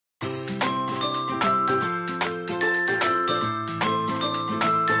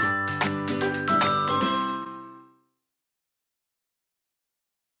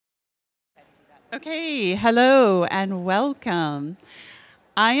Okay, hello and welcome.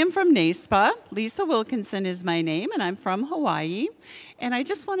 I am from NASPA. Lisa Wilkinson is my name, and I'm from Hawaii. And I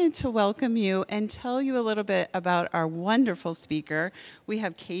just wanted to welcome you and tell you a little bit about our wonderful speaker. We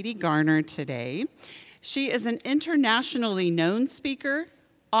have Katie Garner today. She is an internationally known speaker,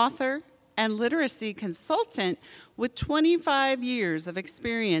 author, and literacy consultant with 25 years of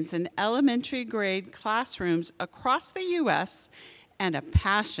experience in elementary grade classrooms across the U.S. and a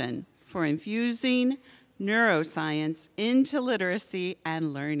passion for infusing neuroscience into literacy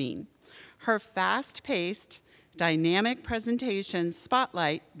and learning. Her fast-paced, dynamic presentations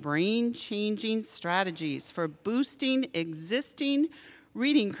spotlight brain-changing strategies for boosting existing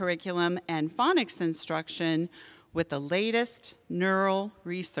reading curriculum and phonics instruction with the latest neural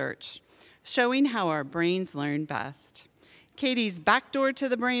research, showing how our brains learn best. Katie's backdoor to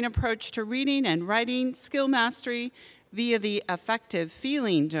the brain approach to reading and writing skill mastery via the affective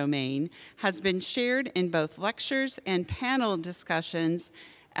feeling domain has been shared in both lectures and panel discussions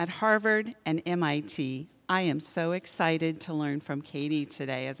at Harvard and MIT. I am so excited to learn from Katie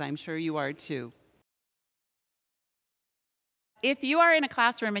today, as I'm sure you are too. If you are in a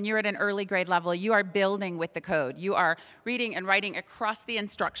classroom and you're at an early grade level, you are building with the code. You are reading and writing across the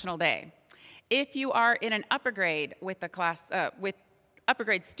instructional day. If you are in an upper grade with the class, with upper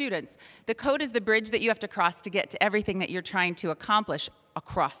grade students, the code is the bridge that you have to cross to get to everything that you're trying to accomplish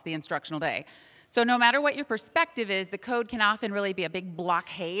across the instructional day. So no matter what your perspective is, the code can often really be a big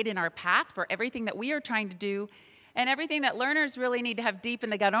blockade in our path for everything that we are trying to do and everything that learners really need to have deep in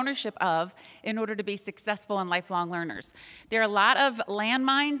the gut ownership of in order to be successful and lifelong learners. There are a lot of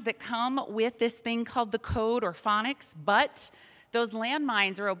landmines that come with this thing called the code or phonics, but those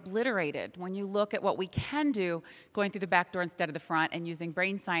landmines are obliterated when you look at what we can do going through the back door instead of the front and using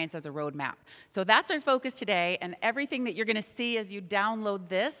brain science as a roadmap. So that's our focus today, and everything that you're going to see as you download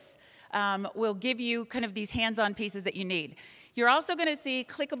this will give you kind of these hands-on pieces that you need. You're also going to see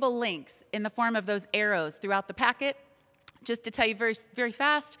clickable links in the form of those arrows throughout the packet. Just to tell you very, very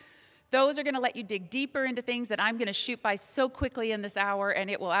fast, those are going to let you dig deeper into things that I'm going to shoot by so quickly in this hour, and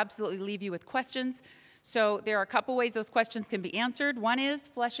it will absolutely leave you with questions. So there are a couple ways those questions can be answered. One is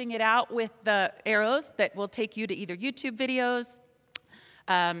fleshing it out with the arrows that will take you to either YouTube videos,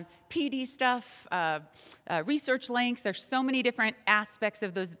 PD stuff, research links. There's so many different aspects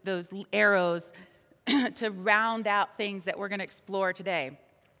of those arrows to round out things that we're going to explore today.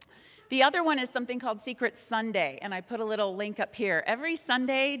 The other one is something called Secret Sunday, and I put a little link up here. Every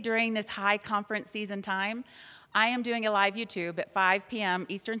Sunday during this high conference season time, I am doing a live YouTube at 5 p.m.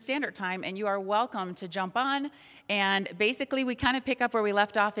 Eastern Standard Time, and you are welcome to jump on. And basically, we kind of pick up where we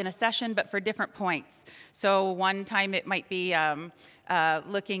left off in a session, but for different points. So one time it might be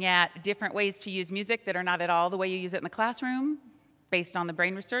looking at different ways to use music that are not at all the way you use it in the classroom, based on the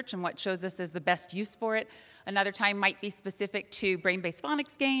brain research and what shows us as the best use for it. Another time might be specific to brain-based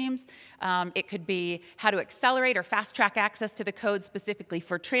phonics games. It could be how to accelerate or fast-track access to the code specifically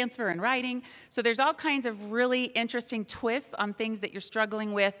for transfer and writing. So there's all kinds of really interesting twists on things that you're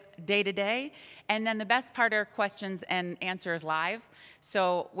struggling with day to day. And then the best part are questions and answers live.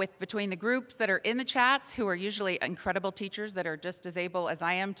 So between the groups that are in the chats, who are usually incredible teachers that are just as able as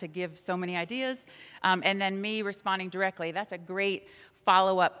I am to give so many ideas, and then me responding directly, that's a great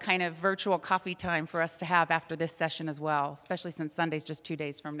follow-up kind of virtual coffee time for us to have after this session as well, especially since Sunday's just 2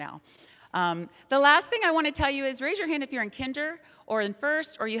 days from now. The last thing I want to tell you is raise your hand if you're in kinder or in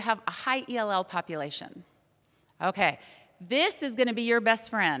first or you have a high ELL population. Okay. This is going to be your best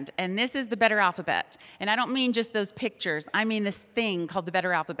friend, and this is the Better Alphabet. And I don't mean just those pictures. I mean this thing called the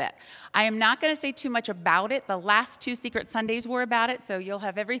Better Alphabet. I am not going to say too much about it. The last 2 Secret Sundays were about it, so you'll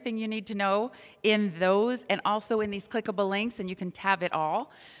have everything you need to know in those and also in these clickable links, and you can tab it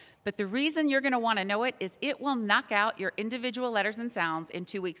all. But the reason you're going to want to know it is it will knock out your individual letters and sounds in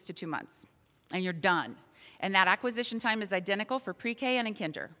 2 weeks to 2 months, and you're done. And that acquisition time is identical for pre-K and in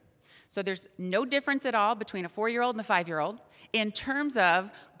kinder. So there's no difference at all between a 4-year-old and a 5-year-old in terms of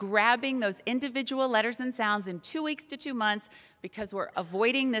grabbing those individual letters and sounds in 2 weeks to 2 months because we're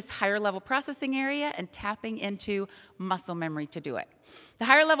avoiding this higher level processing area and tapping into muscle memory to do it. The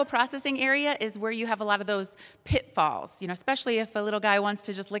higher level processing area is where you have a lot of those pitfalls, especially if a little guy wants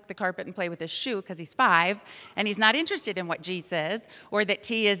to just lick the carpet and play with his shoe because he's 5 and he's not interested in what G says or that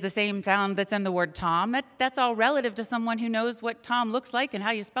T is the same sound that's in the word Tom. That's all relative to someone who knows what Tom looks like and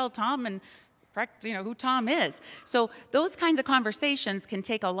how you spell Tom and who Tom is. So those kinds of conversations can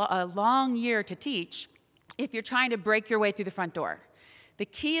take a long year to teach if you're trying to break your way through the front door. The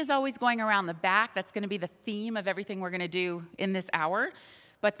key is always going around the back. That's going to be the theme of everything we're going to do in this hour.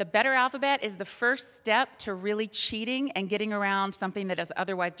 But the better alphabet is the first step to really cheating and getting around something that is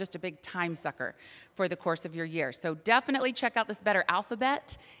otherwise just a big time sucker for the course of your year. So definitely check out this better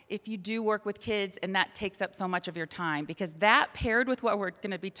alphabet if you do work with kids and that takes up so much of your time, because that paired with what we're going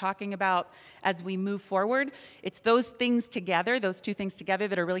to be talking about as we move forward, it's those things together, those two things together,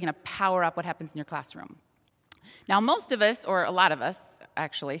 that are really going to power up what happens in your classroom. Now, most of us, or a lot of us,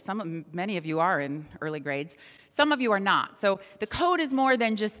 actually, many of you are in early grades, some of you are not. So the code is more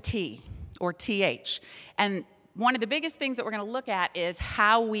than just T or TH. And one of the biggest things that we're going to look at is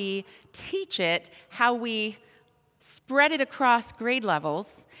how we teach it, how we spread it across grade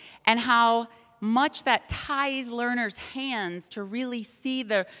levels, and how much that ties learners' hands to really see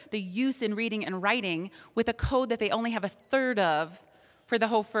the use in reading and writing with a code that they only have a third of for the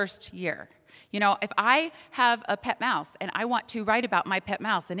whole first year. You know, if I have a pet mouse and I want to write about my pet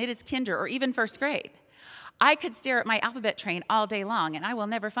mouse and it is kinder or even first grade, I could stare at my alphabet train all day long and I will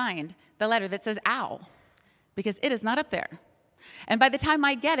never find the letter that says ow, because it is not up there. And by the time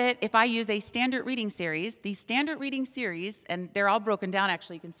I get it, if I use a standard reading series, these standard reading series, and they're all broken down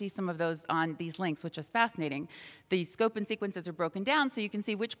actually, you can see some of those on these links, which is fascinating. The scope and sequences are broken down so you can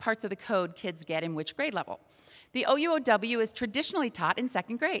see which parts of the code kids get in which grade level. The OUOW is traditionally taught in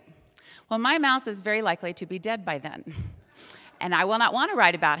second grade. Well, my mouse is very likely to be dead by then. And I will not want to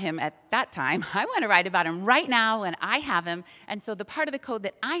write about him at that time. I want to write about him right now when I have him. And so the part of the code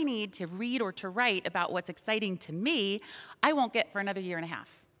that I need to read or to write about what's exciting to me, I won't get for another year and a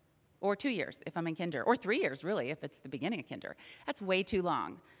half. Or 2 years if I'm in kinder. Or 3 years, really, if it's the beginning of kinder. That's way too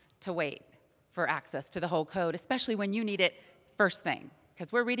long to wait for access to the whole code, especially when you need it first thing.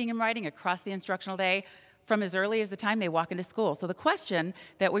 Because we're reading and writing across the instructional day from as early as the time they walk into school. So the question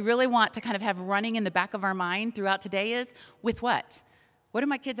that we really want to kind of have running in the back of our mind throughout today is, with what? What do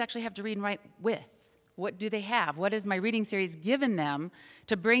my kids actually have to read and write with? What do they have? What has my reading series given them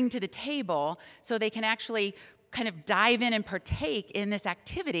to bring to the table so they can actually kind of dive in and partake in this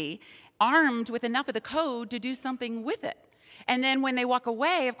activity armed with enough of the code to do something with it? And then when they walk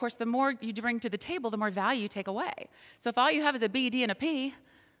away, of course, the more you bring to the table, the more value you take away. So if all you have is a B, D, and a P,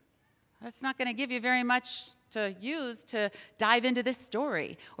 that's not going to give you very much to use to dive into this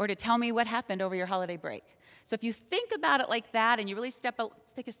story or to tell me what happened over your holiday break. So if you think about it like that and you really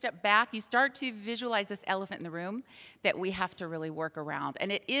take a step back, you start to visualize this elephant in the room that we have to really work around.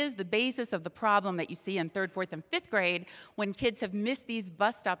 And it is the basis of the problem that you see in 3rd, 4th, and 5th grade when kids have missed these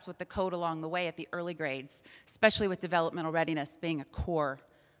bus stops with the code along the way at the early grades, especially with developmental readiness being a core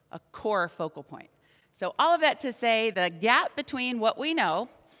focal point. So all of that to say the gap between what we know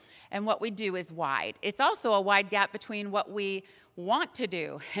and what we do is wide. It's also a wide gap between what we want to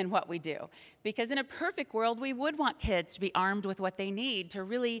do and what we do. Because in a perfect world, we would want kids to be armed with what they need to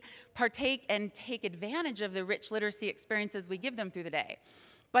really partake and take advantage of the rich literacy experiences we give them through the day.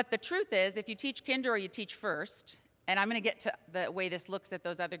 But the truth is, if you teach kinder or you teach first, and I'm going to get to the way this looks at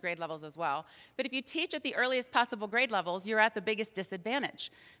those other grade levels as well. But if you teach at the earliest possible grade levels, you're at the biggest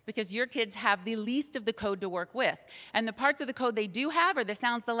disadvantage because your kids have the least of the code to work with. And the parts of the code they do have, or the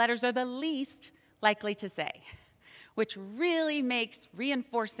sounds, the letters, are the least likely to say, which really makes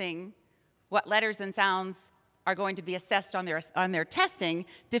reinforcing what letters and sounds are going to be assessed on their testing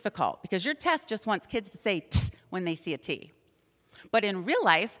difficult, because your test just wants kids to say t when they see a T. But in real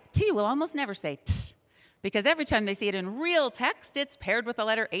life, T will almost never say t, because every time they see it in real text, it's paired with the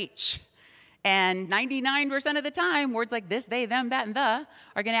letter H. And 99% of the time, words like this, they, them, that, and the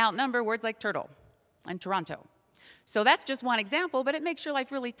are going to outnumber words like turtle and Toronto. So that's just one example, but it makes your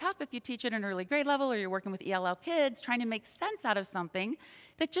life really tough if you teach at an early grade level or you're working with ELL kids trying to make sense out of something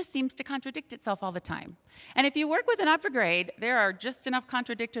that just seems to contradict itself all the time. And if you work with an upper grade, there are just enough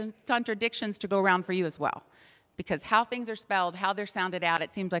contradictions to go around for you as well. Because how things are spelled, how they're sounded out,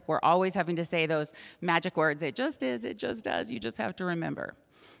 it seems like we're always having to say those magic words. It just is, it just does, you just have to remember.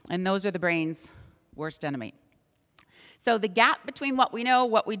 And those are the brain's worst enemy. So the gap between what we know,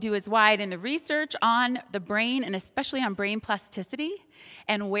 what we do is wide, and the research on the brain, and especially on brain plasticity,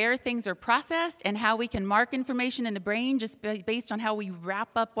 and where things are processed, and how we can mark information in the brain just based on how we wrap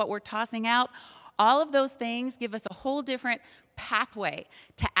up what we're tossing out. All of those things give us a whole different pathway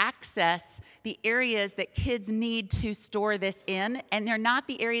to access the areas that kids need to store this in, and they're not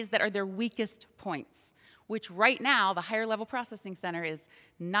the areas that are their weakest points, which right now, the higher level processing center is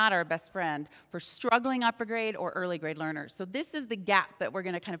not our best friend for struggling upper grade or early grade learners. So this is the gap that we're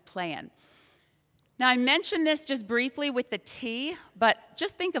going to kind of play in. Now, I mentioned this just briefly with the T, but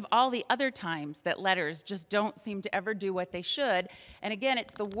just think of all the other times that letters just don't seem to ever do what they should. And again,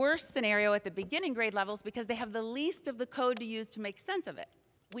 it's the worst scenario at the beginning grade levels because they have the least of the code to use to make sense of it.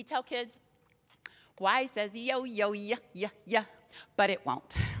 We tell kids, Y says yo, yo, yeah, yeah, yeah. but it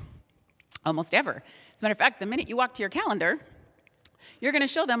won't. Almost ever. As a matter of fact, the minute you walk to your calendar, you're going to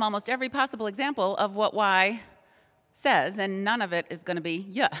show them almost every possible example of what Y says, and none of it is going to be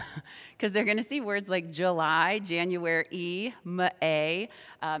yeah, because they're going to see words like July, January, May,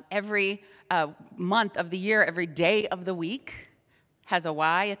 every month of the year, every day of the week has a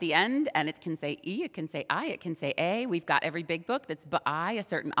Y at the end, and it can say E, it can say I, it can say A. We've got every big book that's by a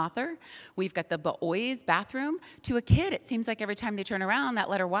certain author. We've got the boys' bathroom. To a kid, it seems like every time they turn around, that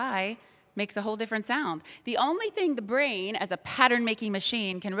letter Y makes a whole different sound. The only thing the brain, as a pattern-making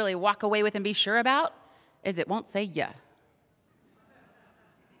machine, can really walk away with and be sure about is it won't say yeah.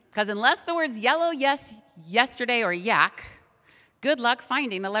 Because unless the words yellow, yes, yesterday, or yak, good luck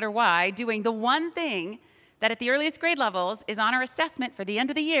finding the letter Y doing the one thing that at the earliest grade levels is on our assessment for the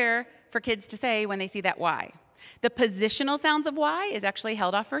end of the year for kids to say when they see that Y. The positional sounds of Y is actually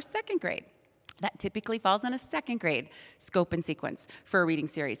held off for second grade. That typically falls in a second grade scope and sequence for a reading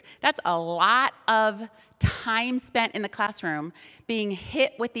series. That's a lot of time spent in the classroom being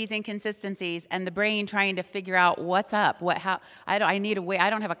hit with these inconsistencies and the brain trying to figure out what's up, I need a way, I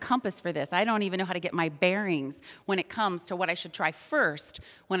don't have a compass for this. I don't even know how to get my bearings when it comes to what I should try first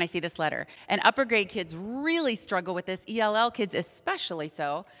when I see this letter. And upper grade kids really struggle with this, ELL kids especially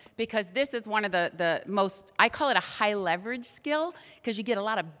so, because this is one of the most, I call it a high leverage skill, because you get a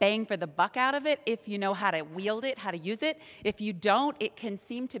lot of bang for the buck out of it if you know how to wield it, how to use it. If you don't, it can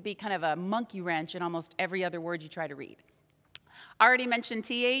seem to be kind of a monkey wrench in almost every other word you try to read. I already mentioned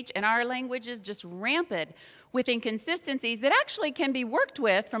TH, and our language is just rampant with inconsistencies that actually can be worked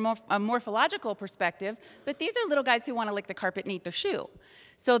with from a morphological perspective, but these are little guys who want to lick the carpet and eat their shoe.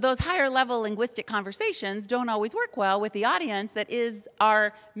 So those higher level linguistic conversations don't always work well with the audience that is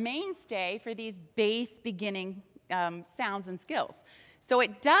our mainstay for these base beginning sounds and skills. So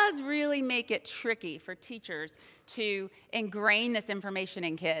it does really make it tricky for teachers to ingrain this information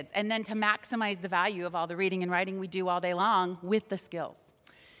in kids and then to maximize the value of all the reading and writing we do all day long with the skills.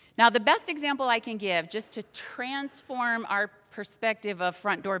 Now, the best example I can give, just to transform our perspective of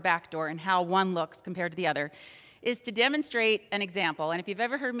front door, back door, and how one looks compared to the other, is to demonstrate an example. And if you've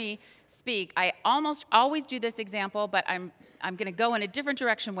ever heard me speak, I almost always do this example, but I'm going to go in a different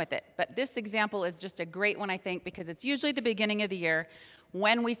direction with it. But this example is just a great one, I think, because it's usually the beginning of the year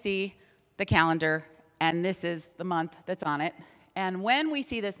when we see the calendar, and this is the month that's on it. And when we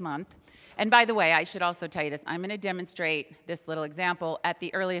see this month, and by the way, I should also tell you this, I'm going to demonstrate this little example at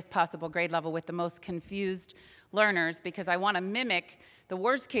the earliest possible grade level with the most confused learners, because I want to mimic the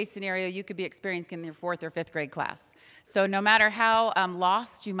worst case scenario you could be experiencing in your 4th or 5th grade class. So no matter how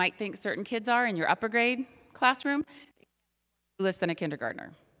lost you might think certain kids are in your upper grade classroom, less than a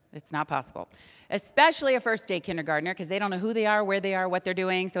kindergartner. It's not possible. Especially a first day kindergartner, because they don't know who they are, where they are, what they're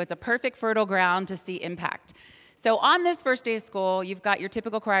doing. So it's a perfect fertile ground to see impact. So on this first day of school, you've got your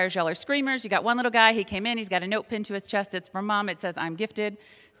typical criers, yellers, screamers. You got one little guy, he came in, he's got a note pinned to his chest. It's from mom, it says, "I'm gifted."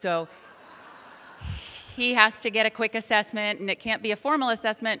 So he has to get a quick assessment, and it can't be a formal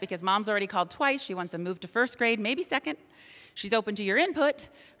assessment because mom's already called twice. She wants to move to 1st grade, maybe 2nd. She's open to your input,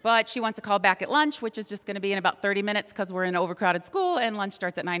 but she wants to call back at lunch, which is just going to be in about 30 minutes because we're in an overcrowded school, and lunch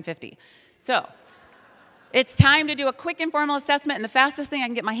starts at 9:50. So it's time to do a quick informal assessment, and the fastest thing I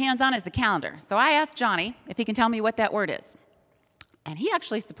can get my hands on is the calendar. So I asked Johnny if he can tell me what that word is. And he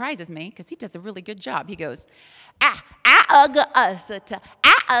actually surprises me because he does a really good job. He goes,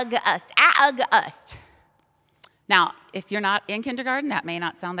 August. Now, if you're not in kindergarten, that may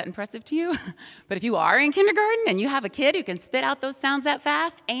not sound that impressive to you. But if you are in kindergarten and you have a kid who can spit out those sounds that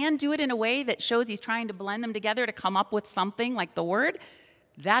fast and do it in a way that shows he's trying to blend them together to come up with something like the word,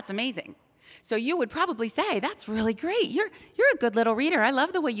 that's amazing. So you would probably say, "That's really great. You're a good little reader. I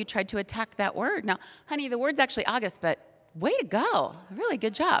love the way you tried to attack that word." Now, honey, the word's actually August, but way to go. Really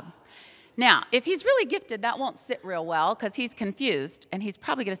good job. Now, if he's really gifted, that won't sit real well because he's confused, and he's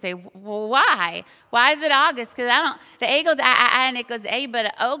probably going to say, "Well, why? Why is it August? Because the A goes and it goes A, but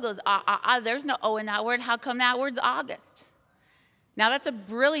the O goes There's no O in that word. How come that word's August?" Now, that's a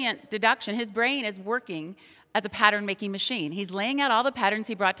brilliant deduction. His brain is working as a pattern-making machine. He's laying out all the patterns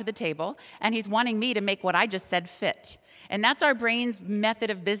he brought to the table, and he's wanting me to make what I just said fit. And that's our brain's method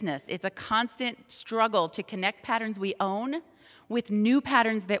of business. It's a constant struggle to connect patterns we own with new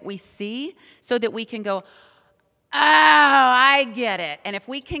patterns that we see so that we can go, "Oh, I get it." And if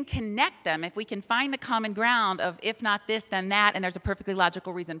we can connect them, if we can find the common ground of if not this, then that, and there's a perfectly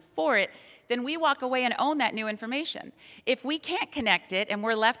logical reason for it, then we walk away and own that new information. If we can't connect it and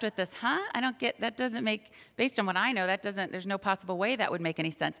we're left with this, I don't get, that doesn't make, based on what I know, there's no possible way that would make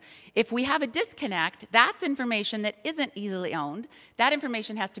any sense. If we have a disconnect, that's information that isn't easily owned. That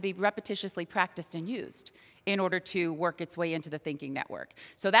information has to be repetitiously practiced and used. in order to work its way into the thinking network.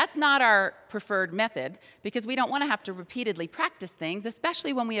 So that's not our preferred method because we don't want to have to repeatedly practice things,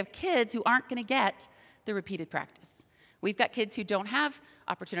 especially when we have kids who aren't going to get the repeated practice. We've got kids who don't have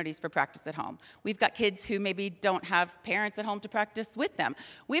opportunities for practice at home. We've got kids who maybe don't have parents at home to practice with them.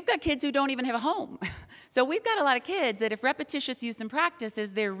 We've got kids who don't even have a home. So we've got a lot of kids that if repetitious use and practice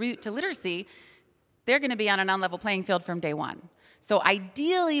is their route to literacy, they're going to be on an unlevel playing field from day one. So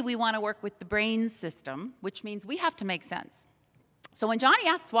ideally, we want to work with the brain system, which means we have to make sense. So when Johnny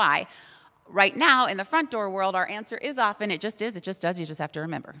asks why, right now in the front door world, our answer is often, it just is, it just does, you just have to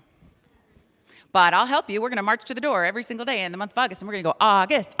remember. But I'll help you. We're going to march to the door every single day in the month of August, and we're going to go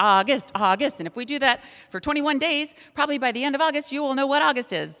August, August, August. And if we do that for 21 days, probably by the end of August, you will know what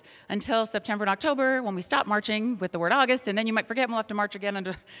August is until September and October when we stop marching with the word August, and then you might forget and we'll have to march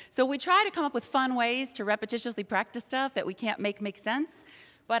again. So we try to come up with fun ways to repetitiously practice stuff that we can't make sense.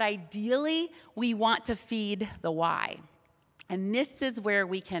 But ideally, we want to feed the why. And this is where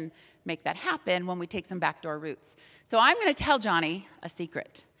we can make that happen when we take some backdoor routes. So I'm going to tell Johnny a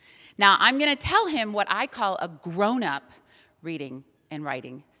secret. Now, I'm going to tell him what I call a grown-up reading and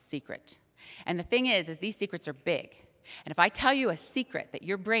writing secret. And the thing is these secrets are big. And if I tell you a secret that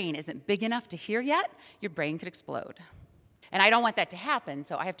your brain isn't big enough to hear yet, your brain could explode. And I don't want that to happen,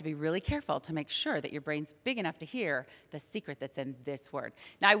 so I have to be really careful to make sure that your brain's big enough to hear the secret that's in this word.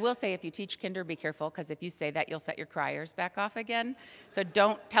 Now, I will say if you teach kinder, be careful, because if you say that, you'll set your criers back off again. So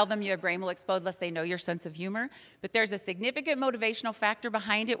don't tell them your brain will explode unless they know your sense of humor. But there's a significant motivational factor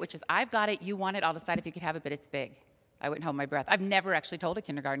behind it, which is I've got it, you want it, I'll decide if you could have it, but it's big. I wouldn't hold my breath. I've never actually told a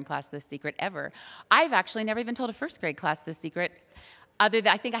kindergarten class this secret, ever. I've actually never even told a first grade class this secret. Other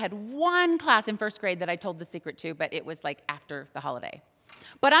than, I think I had one class in first grade that I told the secret to, but it was like after the holiday.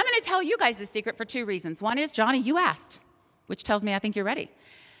 But I'm going to tell you guys the secret for two reasons. One is, Johnny, you asked, which tells me I think you're ready.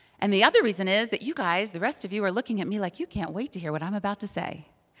 And the other reason is that you guys, the rest of you, are looking at me like you can't wait to hear what I'm about to say.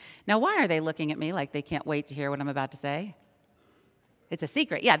 Now, why are they looking at me like they can't wait to hear what I'm about to say? It's a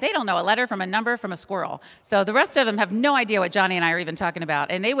secret. Yeah, they don't know a letter from a number from a squirrel. So the rest of them have no idea what Johnny and I are even talking about.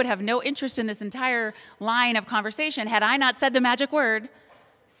 And they would have no interest in this entire line of conversation had I not said the magic word,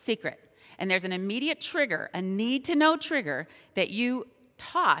 secret. And there's an immediate trigger, a need-to-know trigger that you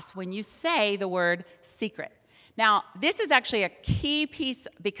toss when you say the word secret. Now, this is actually a key piece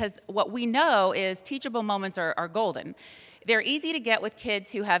because what we know is teachable moments are golden. They're easy to get with kids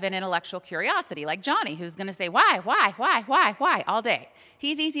who have an intellectual curiosity, like Johnny, who's going to say, why, all day.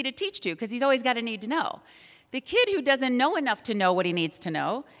 He's easy to teach to because he's always got a need to know. The kid who doesn't know enough to know what he needs to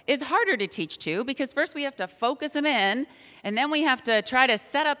know is harder to teach to because first we have to focus him in, and then we have to try to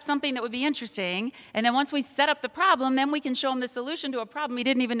set up something that would be interesting, and then once we set up the problem, then we can show him the solution to a problem he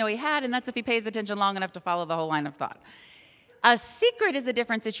didn't even know he had, and that's if he pays attention long enough to follow the whole line of thought. A secret is a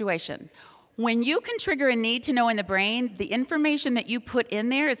different situation. When you can trigger a need to know in the brain, the information that you put in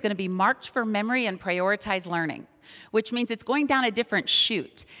there is going to be marked for memory and prioritize learning, which means it's going down a different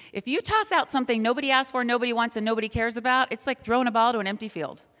chute. If you toss out something nobody asked for, nobody wants, and nobody cares about, it's like throwing a ball to an empty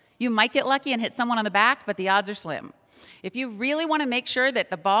field. You might get lucky and hit someone on the back, but the odds are slim. If you really want to make sure that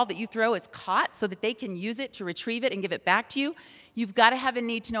the ball that you throw is caught so that they can use it to retrieve it and give it back to you, you've got to have a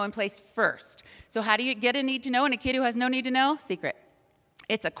need to know in place first. So how do you get a need to know in a kid who has no need to know? Secret.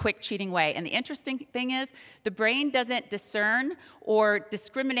 It's a quick, cheating way. And the interesting thing is the brain doesn't discern or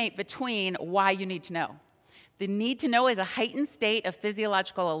discriminate between why you need to know. The need to know is a heightened state of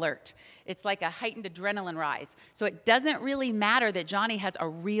physiological alert. It's like a heightened adrenaline rise. So it doesn't really matter that Johnny has a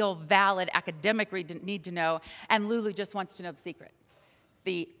real, valid academic need to know, and Lulu just wants to know the secret.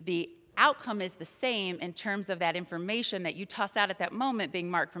 The outcome is the same in terms of that information that you toss out at that moment being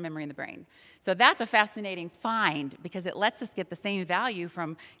marked for memory in the brain. So that's a fascinating find because it lets us get the same value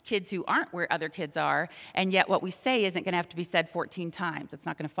from kids who aren't where other kids are, and yet what we say isn't going to have to be said 14 times. It's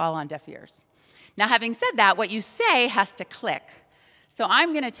not going to fall on deaf ears. Now, having said that, what you say has to click. So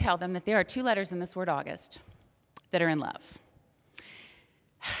I'm going to tell them that there are two letters in this word August that are in love.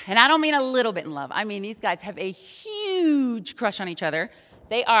 And I don't mean a little bit in love. I mean these guys have a huge crush on each other.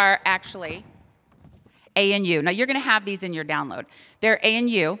 They are actually A and U. Now, you're going to have these in your download. They're A and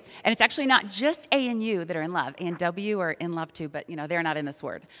U, and it's actually not just A and U that are in love. A and W are in love too, but they're not in this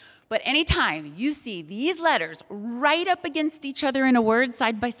word. But anytime you see these letters right up against each other in a word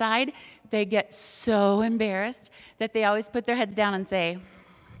side by side, they get so embarrassed that they always put their heads down and say,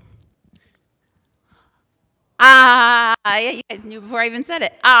 ah, yeah, you guys knew before I even said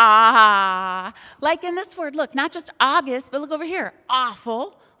it, ah. Like in this word, look, not just August, but look over here,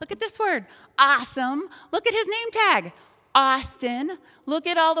 awful. Look at this word, awesome. Look at his name tag, Austin. Look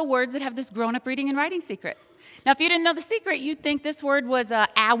at all the words that have this grown-up reading and writing secret. Now, if you didn't know the secret, you'd think this word was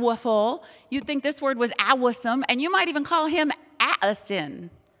awful. You'd think this word was awesome, and you might even call him Aston.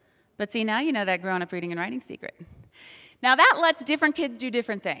 But see, now you know that grown-up reading and writing secret. Now, that lets different kids do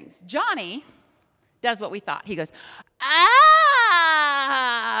different things. Johnny does what we thought. He goes,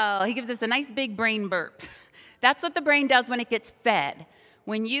 oh! He gives us a nice big brain burp. That's what the brain does when it gets fed.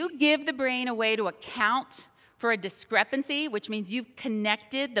 When you give the brain a way to account for a discrepancy, which means you've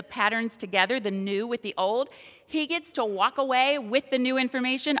connected the patterns together, the new with the old, he gets to walk away with the new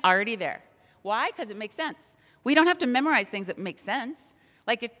information already there. Why? Because it makes sense. We don't have to memorize things that make sense.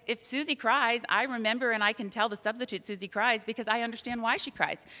 Like if Susie cries, I remember and I can tell the substitute Susie cries because I understand why she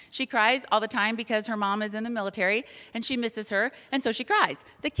cries. She cries all the time because her mom is in the military and she misses her, and so she cries.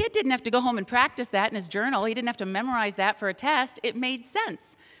 The kid didn't have to go home and practice that in his journal. He didn't have to memorize that for a test. It made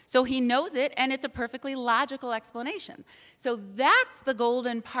sense. So he knows it, and it's a perfectly logical explanation. So that's the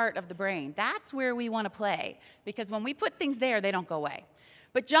golden part of the brain. That's where we want to play, because when we put things there, they don't go away.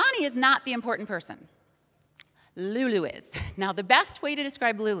 But Johnny is not the important person. Lulu is. Now, the best way to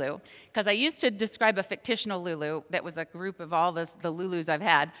describe Lulu, because I used to describe a fictional Lulu that was a group of all the Lulus I've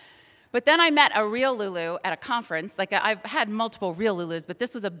had, but then I met a real Lulu at a conference. Like, I've had multiple real Lulus, but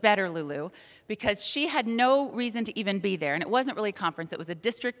this was a better Lulu because she had no reason to even be there, and it wasn't really a conference. It was a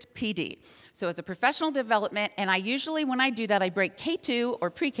district PD. So it was a professional development, and I usually, when I do that, I break K2 or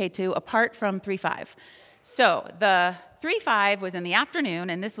pre-K2 apart from 3-5. So the 3-5 was in the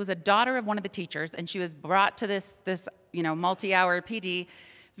afternoon, and this was a daughter of one of the teachers, and she was brought to this multi-hour PD,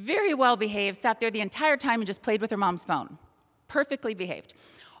 very well behaved, sat there the entire time and just played with her mom's phone. Perfectly behaved.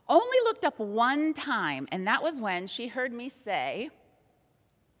 Only looked up one time, and that was when she heard me say,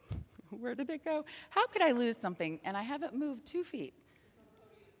 where did it go? How could I lose something? And I haven't moved 2 feet.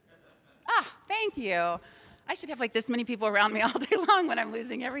 Ah, thank you. I should have like this many people around me all day long when I'm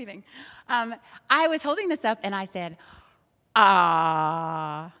losing everything. I was holding this up, and I said,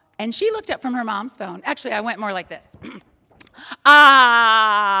 ah. And she looked up from her mom's phone. Actually, I went more like this.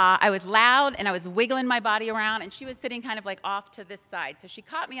 Ah. I was loud, and I was wiggling my body around, and she was sitting kind of like off to this side. So she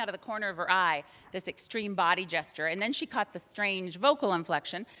caught me out of the corner of her eye, this extreme body gesture, and then she caught the strange vocal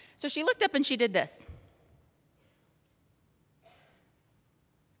inflection. So she looked up, and she did this.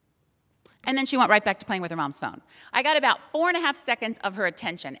 And then she went right back to playing with her mom's phone. I got about 4.5 seconds of her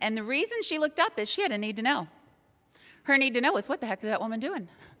attention. And the reason she looked up is she had a need to know. Her need to know is, what the heck is that woman doing?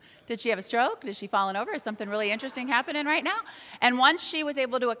 Did she have a stroke? Did she fall over? Is something really interesting happening right now? And once she was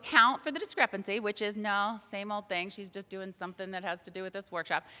able to account for the discrepancy, which is, no, same old thing, she's just doing something that has to do with this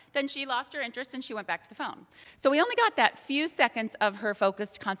workshop, then she lost her interest and she went back to the phone. So we only got that few seconds of her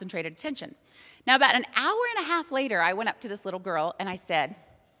focused, concentrated attention. Now, about an hour and a half later, I went up to this little girl and I said,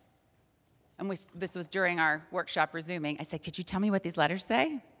 and this was during our workshop resuming, I said, could you tell me what these letters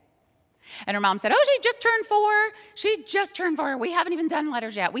say? And her mom said, oh, she just turned 4. She just turned 4. We haven't even done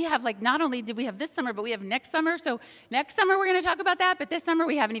letters yet. We have, like, not only did we have this summer, but we have next summer. So next summer we're going to talk about that, but this summer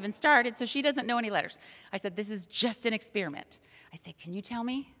we haven't even started, so she doesn't know any letters. I said, this is just an experiment. I said, can you tell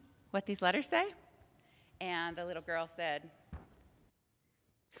me what these letters say? And the little girl said,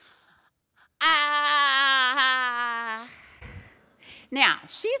 ah. Now,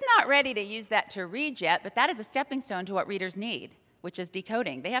 she's not ready to use that to read yet, but that is a stepping stone to what readers need, which is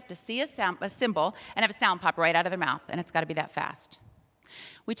decoding. They have to see a symbol and have a sound pop right out of their mouth, and it's got to be that fast.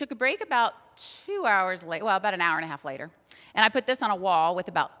 We took a break about 2 hours later, well, about an hour and a half later, and I put this on a wall with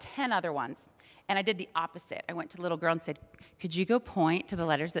about 10 other ones, and I did the opposite. I went to the little girl and said, could you go point to the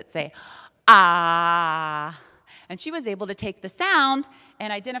letters that say, ah? And she was able to take the sound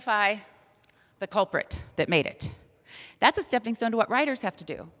and identify the culprit that made it. That's a stepping stone to what writers have to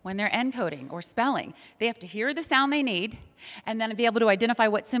do when they're encoding or spelling. They have to hear the sound they need and then be able to identify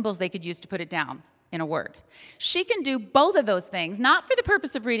what symbols they could use to put it down in a word. She can do both of those things, not for the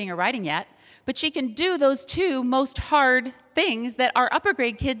purpose of reading or writing yet, but she can do those two most hard things that our upper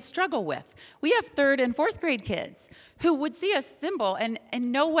grade kids struggle with. We have 3rd and 4th grade kids who would see a symbol and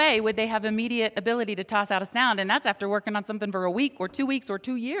in no way would they have immediate ability to toss out a sound, and that's after working on something for a week or 2 weeks or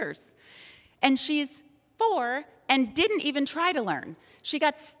 2 years. And she's 4 and didn't even try to learn. She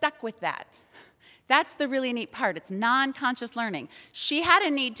got stuck with that. That's the really neat part. It's non-conscious learning. She had a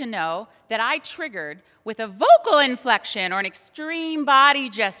need to know that I triggered with a vocal inflection or an extreme body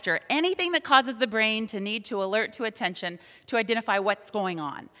gesture, anything that causes the brain to need to alert to attention to identify what's going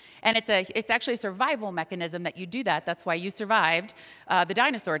on. And it's actually a survival mechanism that you do that. That's why you survived the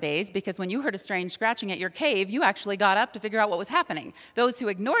dinosaur days, because when you heard a strange scratching at your cave, you actually got up to figure out what was happening. Those who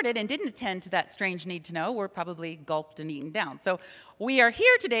ignored it and didn't attend to that strange need to know were probably gulped and eaten down. So we are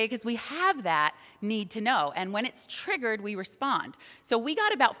here today because we have that need to know. And when it's triggered, we respond. So we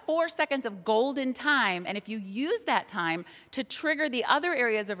got about 4 seconds of golden time, and if you use that time to trigger the other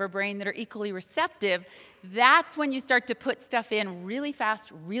areas of our brain that are equally receptive, that's when you start to put stuff in really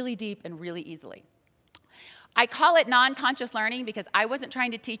fast, really deep, and really easily. I call it non-conscious learning because I wasn't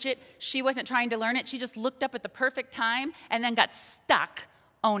trying to teach it. She wasn't trying to learn it. She just looked up at the perfect time and then got stuck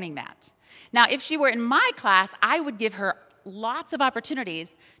owning that. Now, if she were in my class, I would give her lots of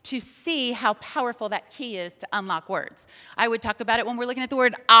opportunities to see how powerful that key is to unlock words. I would talk about it when we're looking at the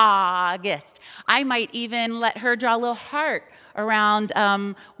word August. I might even let her draw a little heart around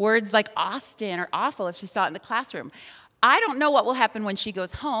words like Austin or awful if she saw it in the classroom. I don't know what will happen when she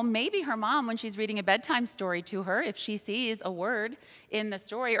goes home. Maybe her mom, when she's reading a bedtime story to her, if she sees a word in the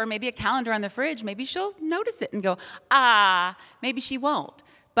story, or maybe a calendar on the fridge, maybe she'll notice it and go, ah, maybe she won't.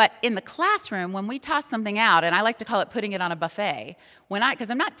 But in the classroom, when we toss something out, and I like to call it putting it on a buffet, because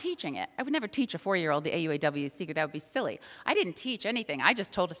I'm not teaching it. I would never teach a 4-year-old the AUAW secret. That would be silly. I didn't teach anything. I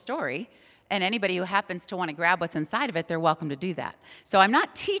just told a story. And anybody who happens to want to grab what's inside of it, they're welcome to do that. So I'm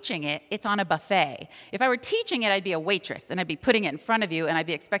not teaching it, it's on a buffet. If I were teaching it, I'd be a waitress, and I'd be putting it in front of you, and I'd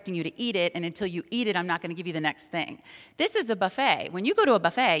be expecting you to eat it, and until you eat it, I'm not going to give you the next thing. This is a buffet. When you go to a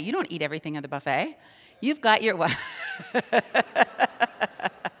buffet, you don't eat everything at the buffet. You've got your...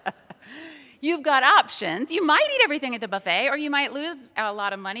 You've got options. You might eat everything at the buffet, or you might lose a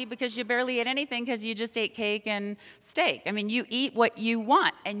lot of money because you barely ate anything because you just ate cake and steak. I mean, you eat what you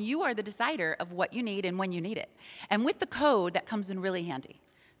want, and you are the decider of what you need and when you need it. And with the code, that comes in really handy.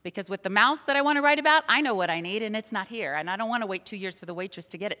 Because with the mouse that I want to write about, I know what I need, and it's not here. And I don't want to wait 2 years for the waitress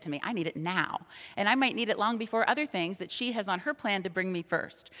to get it to me. I need it now. And I might need it long before other things that she has on her plan to bring me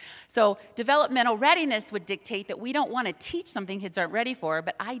first. So developmental readiness would dictate that we don't want to teach something kids aren't ready for,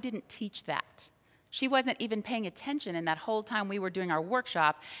 but I didn't teach that. She wasn't even paying attention in that whole time we were doing our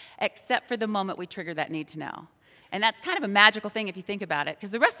workshop, except for the moment we triggered that need to know. And that's kind of a magical thing if you think about it,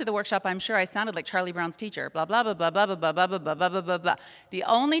 because the rest of the workshop, I'm sure I sounded like Charlie Brown's teacher, blah, blah, blah, blah, blah, blah, blah, blah, blah, blah, blah, blah, blah. The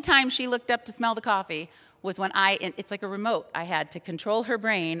only time she looked up to smell the coffee was when it's like a remote. I had to control her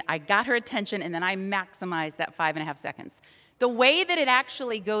brain, I got her attention, and then I maximized that 5.5 seconds. The way that it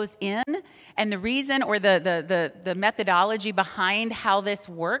actually goes in, and the reason or the methodology behind how this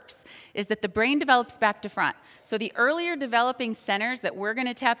works is that the brain develops back to front. So the earlier developing centers that we're going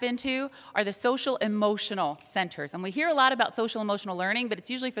to tap into are the social emotional centers. And we hear a lot about social emotional learning, but it's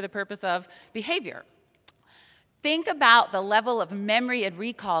usually for the purpose of behavior. Think about the level of memory and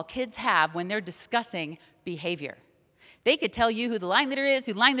recall kids have when they're discussing behavior. They could tell you who the line leader is,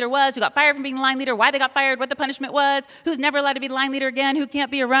 who the line leader was, who got fired from being the line leader, why they got fired, what the punishment was, who's never allowed to be the line leader again, who can't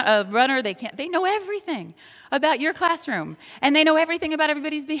be a runner. They know everything about your classroom, and they know everything about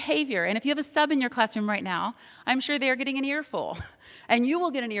everybody's behavior. And if you have a sub in your classroom right now, I'm sure they are getting an earful, and you will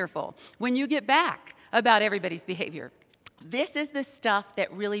get an earful when you get back about everybody's behavior. This is the stuff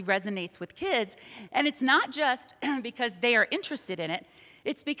that really resonates with kids, and it's not just because they are interested in it.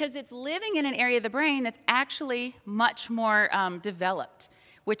 It's because it's living in an area of the brain that's actually much more developed,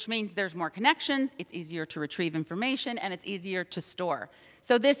 which means there's more connections, it's easier to retrieve information, and it's easier to store.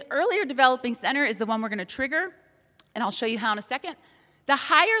 So this earlier developing center is the one we're going to trigger, and I'll show you how in a second. The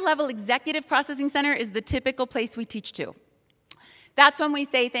higher level executive processing center is the typical place we teach to. That's when we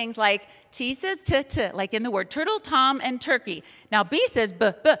say things like, T says t, like in the word turtle, Tom, and turkey. Now B says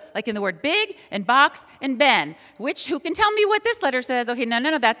b, like in the word big, and box, and Ben. Who can tell me what this letter says? Okay,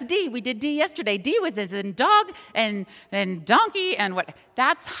 no, that's D. We did D yesterday. D was as in dog, and donkey, and what.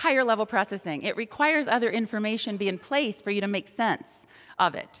 That's higher level processing. It requires other information be in place for you to make sense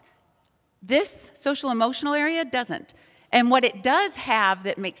of it. This social emotional area doesn't. And what it does have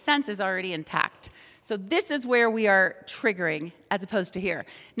that makes sense is already intact. So this is where we are triggering as opposed to here.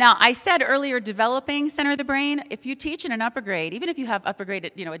 Now, I said earlier, developing center of the brain, if you teach in an upper grade, even if you have upper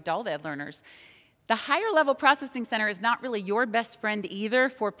grade, adult ed learners, the higher level processing center is not really your best friend either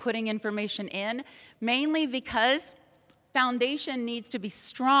for putting information in, mainly because foundation needs to be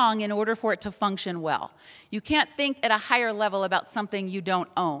strong in order for it to function well. You can't think at a higher level about something you don't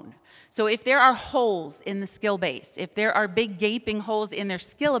own. So if there are holes in the skill base, if there are big gaping holes in their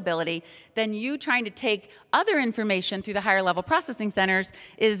skill ability, then you trying to take other information through the higher level processing centers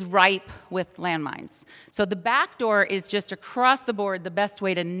is ripe with landmines. So the back door is just across the board the best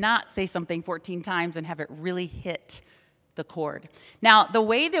way to not say something 14 times and have it really hit the chord. Now, the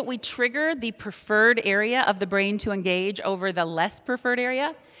way that we trigger the preferred area of the brain to engage over the less preferred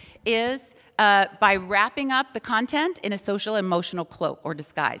area is by wrapping up the content in a social emotional cloak or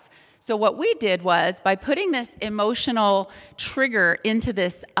disguise. So what we did was, by putting this emotional trigger into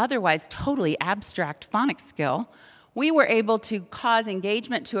this otherwise totally abstract phonics skill, we were able to cause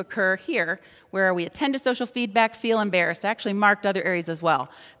engagement to occur here, where we attend to social feedback, feel embarrassed. I actually marked other areas as well.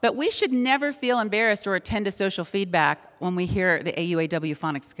 But we should never feel embarrassed or attend to social feedback when we hear the AUAW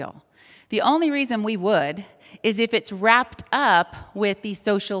phonics skill. The only reason we would is if it's wrapped up with these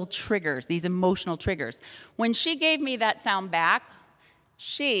social triggers, these emotional triggers. When she gave me that sound back,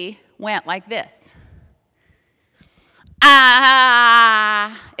 she went like this.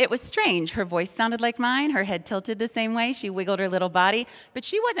 Ah! It was strange. Her voice sounded like mine. Her head tilted the same way. She wiggled her little body. But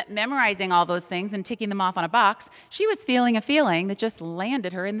she wasn't memorizing all those things and ticking them off on a box. She was feeling a feeling that just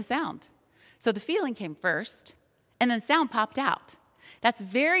landed her in the sound. So the feeling came first, and then sound popped out. That's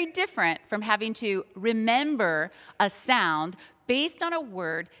very different from having to remember a sound based on a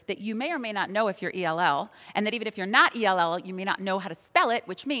word that you may or may not know if you're ELL, and that even if you're not ELL, you may not know how to spell it,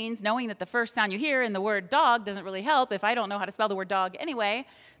 which means knowing that the first sound you hear in the word dog doesn't really help if I don't know how to spell the word dog anyway,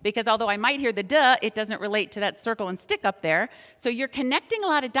 because although I might hear the duh, it doesn't relate to that circle and stick up there. So you're connecting a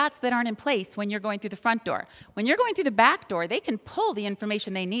lot of dots that aren't in place when you're going through the front door. When you're going through the back door, they can pull the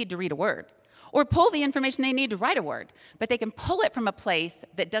information they need to read a word, or pull the information they need to write a word, but they can pull it from a place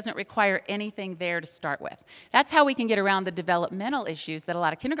that doesn't require anything there to start with. That's how we can get around the developmental issues that a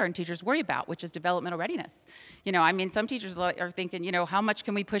lot of kindergarten teachers worry about, which is developmental readiness. You know, I mean, some teachers are thinking, you know, how much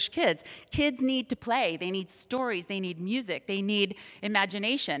can we push kids? Kids need to play, they need stories, they need music, they need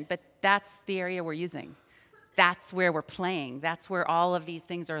imagination, but that's the area we're using. That's where we're playing. That's where all of these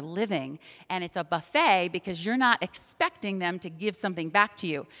things are living. And it's a buffet because you're not expecting them to give something back to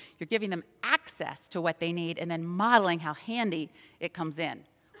you. You're giving them access to what they need and then modeling how handy it comes in,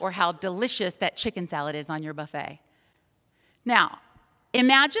 or how delicious that chicken salad is on your buffet. Now,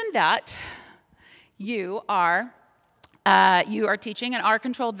 imagine that you are teaching an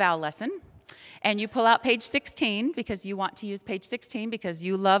R-controlled vowel lesson, and you pull out page 16 because you want to use page 16 because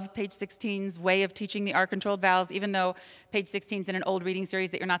you love page 16's way of teaching the R-controlled vowels, even though page 16 is in an old reading series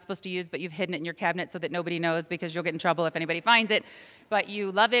that you're not supposed to use, but you've hidden it in your cabinet so that nobody knows because you'll get in trouble if anybody finds it. But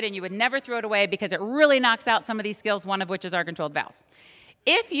you love it and you would never throw it away because it really knocks out some of these skills, one of which is R-controlled vowels.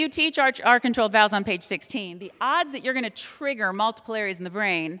 If you teach R-controlled vowels on page 16, the odds that you're going to trigger multiple areas in the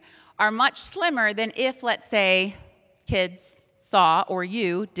brain are much slimmer than if, let's say, kids saw or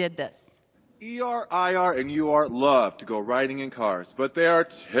you did this. ER, IR, and UR love to go riding in cars, but they are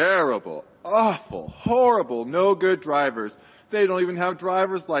terrible, awful, horrible, no good drivers. They don't even have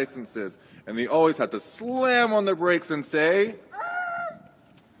driver's licenses, and they always have to slam on their brakes and say,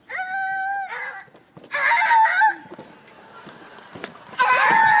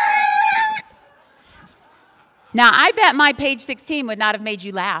 Now, I bet my page 16 would not have made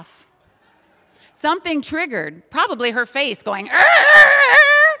you laugh. Something triggered, probably her face going,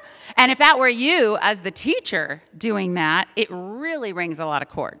 and if that were you as the teacher doing that, it really rings a lot of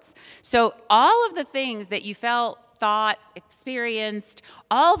chords. So all of the things that you felt, thought, experienced,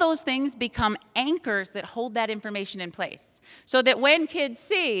 all those things become anchors that hold that information in place. So that when kids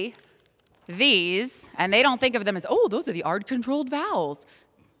see these, and they don't think of them as, oh, those are the R-controlled vowels.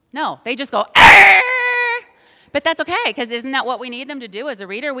 No, they just go, Arr! But that's okay, because isn't that what we need them to do as a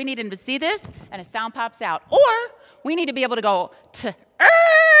reader? We need them to see this, and a sound pops out. Or we need to be able to go to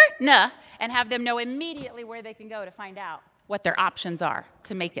and have them know immediately where they can go to find out what their options are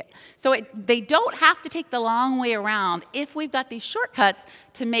to make it. So they don't have to take the long way around if we've got these shortcuts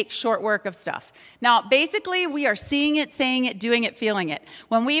to make short work of stuff. Now, basically, we are seeing it, saying it, doing it, feeling it.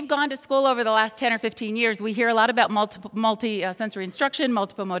 When we've gone to school over the last 10 or 15 years, we hear a lot about multi-sensory instruction,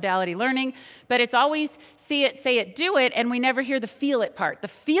 multiple modality learning, but it's always see it, say it, do it, and we never hear the feel it part. The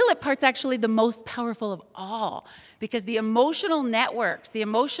feel it part's actually the most powerful of all, because the emotional networks, the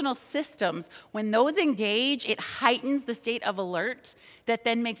emotional systems, when those engage, it heightens the state of alert that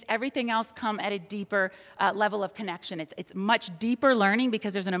then makes everything else come at a deeper level of connection. It's much deeper learning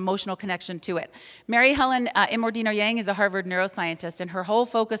because there's an emotional connection to it. Mary Helen Immordino-Yang is a Harvard neuroscientist, and her whole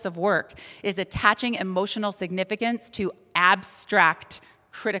focus of work is attaching emotional significance to abstract,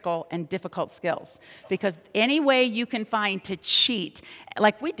 critical, and difficult skills. Because any way you can find to cheat,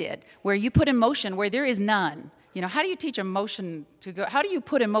 like we did, where you put emotion where there is none. You know, how do you teach emotion to go? How do you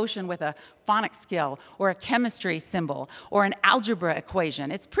put emotion with a phonics skill or a chemistry symbol or an algebra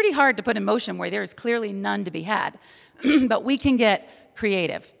equation? It's pretty hard to put emotion where there is clearly none to be had. But we can get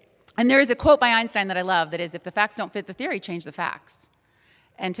creative. And there is a quote by Einstein that I love that is, if the facts don't fit the theory, change the facts.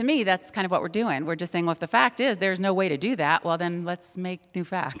 And to me, that's kind of what we're doing. We're just saying, well, if the fact is there's no way to do that, well, then let's make new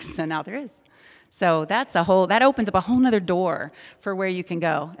facts. And now there is. So that opens up a whole nother door for where you can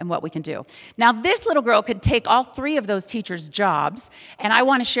go and what we can do. Now, this little girl could take all three of those teachers' jobs, and I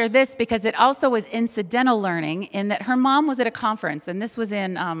want to share this because it also was incidental learning in that her mom was at a conference, and this was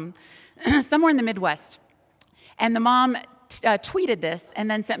in somewhere in the Midwest. And the mom tweeted this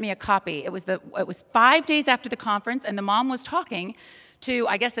and then sent me a copy. It was 5 days after the conference, and the mom was talking to,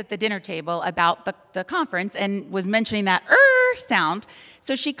 I guess, at the dinner table about the conference and was mentioning that sound.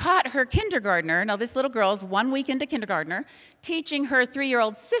 So she caught her kindergartner, now this little girl's 1 week into kindergartner, teaching her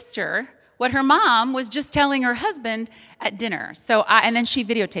 3-year-old sister what her mom was just telling her husband at dinner. And then she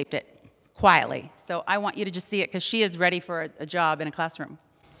videotaped it quietly. So I want you to just see it because she is ready for a job in a classroom.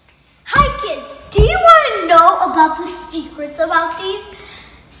 Hi kids, do you want to know about the secrets about these?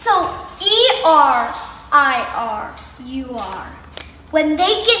 So ER, IR, UR. When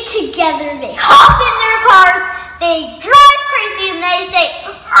they get together, they hop in their cars, they drive crazy, and they say,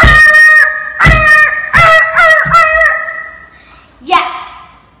 yeah.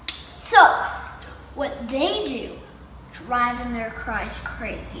 So, what they do, drive in their cars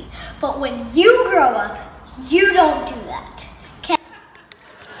crazy. But when you grow up, you don't do that.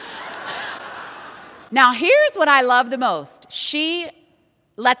 Now, here's what I love the most. She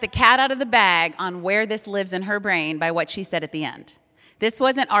let the cat out of the bag on where this lives in her brain by what she said at the end. This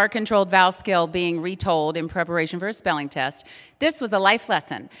wasn't our controlled vowel skill being retold in preparation for a spelling test. This was a life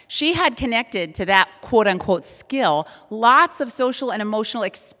lesson. She had connected to that quote-unquote skill lots of social and emotional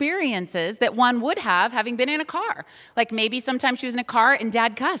experiences that one would have having been in a car. Like maybe sometimes she was in a car and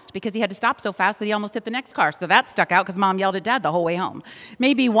Dad cussed because he had to stop so fast that he almost hit the next car. So that stuck out because Mom yelled at Dad the whole way home.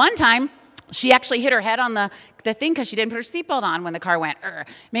 Maybe one time she actually hit her head on the thing because she didn't put her seatbelt on when the car went.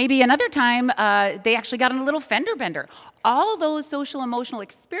 Maybe another time they actually got in a little fender bender. All those social emotional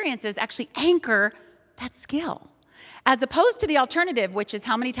experiences actually anchor that skill. As opposed to the alternative, which is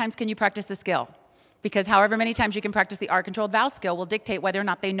how many times can you practice the skill? Because however many times you can practice the R-controlled vowel skill will dictate whether or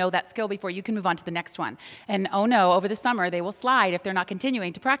not they know that skill before you can move on to the next one. And oh no, over the summer they will slide if they're not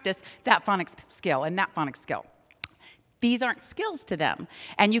continuing to practice that phonics skill and that phonics skill. These aren't skills to them.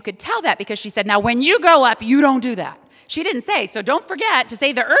 And you could tell that because she said, now when you grow up, you don't do that. She didn't say, so don't forget to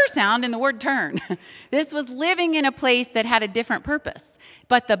say the sound in the word turn. This was living in a place that had a different purpose.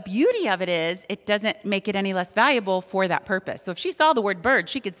 But the beauty of it is it doesn't make it any less valuable for that purpose. So if she saw the word bird,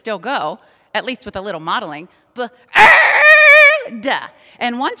 she could still go, at least with a little modeling, duh.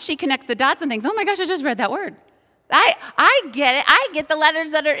 And once she connects the dots and thinks, oh my gosh, I just read that word. I get it. I get the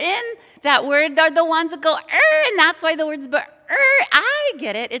letters that are in that word are the ones that go, and that's why the word's I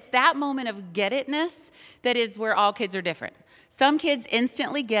get it. It's that moment of get-itness that is where all kids are different. Some kids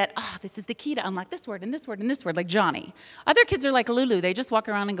instantly get, oh, this is the key to unlock this word and this word and this word, like Johnny. Other kids are like Lulu. They just walk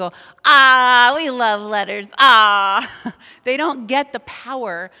around and go, we love letters, They don't get the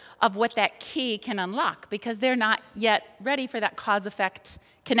power of what that key can unlock because they're not yet ready for that cause-effect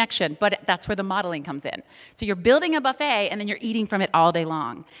connection, but that's where the modeling comes in. So you're building a buffet and then you're eating from it all day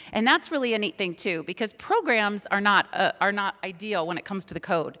long. And that's really a neat thing too, because programs are not ideal when it comes to the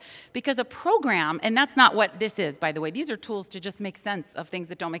code. Because a program, and that's not what this is, by the way, these are tools to just make sense of things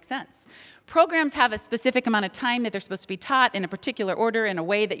that don't make sense. Programs have a specific amount of time that they're supposed to be taught in a particular order, in a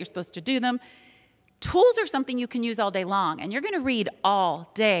way that you're supposed to do them. Tools are something you can use all day long, and you're going to read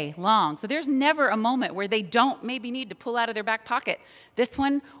all day long. So there's never a moment where they don't maybe need to pull out of their back pocket this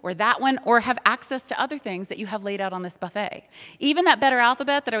one, or have access to other things that you have laid out on this buffet. Even that better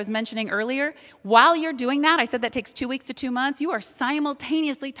alphabet that I was mentioning earlier, while you're doing that, I said that takes 2 weeks to 2 months, you are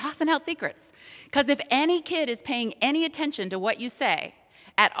simultaneously tossing out secrets. Because if any kid is paying any attention to what you say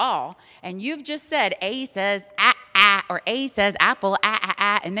at all, and you've just said A says or A says apple,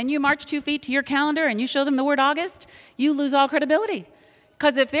 and then you march 2 feet to your calendar and you show them the word August, you lose all credibility.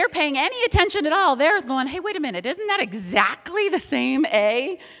 Because if they're paying any attention at all, they're going, hey, wait a minute, isn't that exactly the same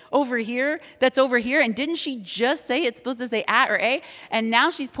A over here that's over here? And didn't she just say it's supposed to say or A? And now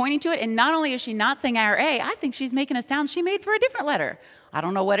she's pointing to it, and not only is she not saying A or A, I think she's making a sound she made for a different letter. I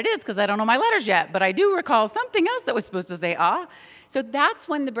don't know what it is because I don't know my letters yet, but I do recall something else that was supposed to say ah. So that's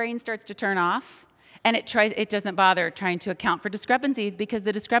when the brain starts to turn off. And it doesn't bother trying to account for discrepancies because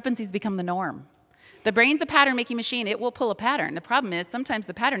the discrepancies become the norm. The brain's a pattern-making machine. It will pull a pattern. The problem is sometimes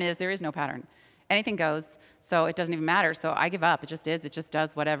the pattern is there is no pattern. Anything goes, so it doesn't even matter. So I give up. It just is. It just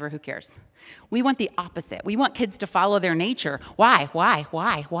does whatever. Who cares? We want the opposite. We want kids to follow their nature. Why?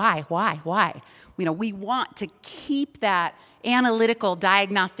 You know, we want to keep that analytical,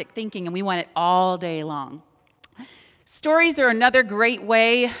 diagnostic thinking, and we want it all day long. Stories are another great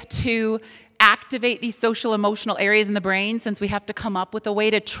way to activate these social emotional areas in the brain. Since we have to come up with a way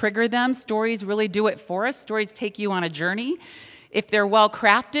to trigger them, stories really do it for us. Stories take you on a journey. If they're well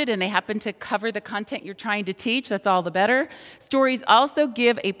crafted and they happen to cover the content you're trying to teach, that's all the better. Stories also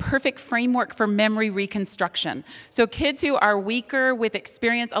give a perfect framework for memory reconstruction. So kids who are weaker with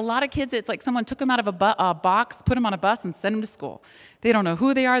experience, a lot of kids, it's like someone took them out of a box, put them on a bus, and sent them to school. They don't know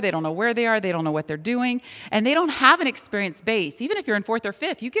who they are, they don't know where they are, they don't know what they're doing, and they don't have an experience base. Even if you're in 4th or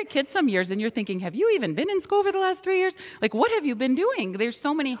 5th, you get kids some years and you're thinking, have you even been in school over the last 3 years? Like, what have you been doing? There's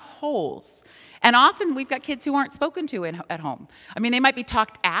so many holes. And often we've got kids who aren't spoken to at home. I mean, they might be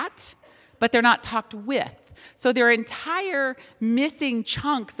talked at, but they're not talked with. So there are entire missing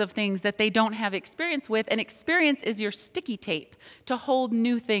chunks of things that they don't have experience with, and experience is your sticky tape to hold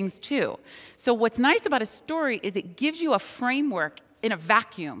new things to. So what's nice about a story is it gives you a framework in a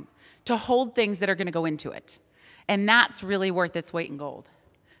vacuum to hold things that are going to go into it. And that's really worth its weight in gold.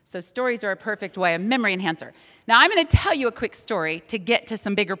 So stories are a perfect way, a memory enhancer. Now I'm going to tell you a quick story to get to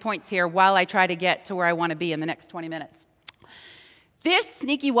some bigger points here while I try to get to where I want to be in the next 20 minutes. This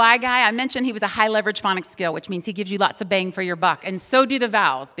sneaky Y guy, I mentioned he was a high leverage phonics skill, which means he gives you lots of bang for your buck. And so do the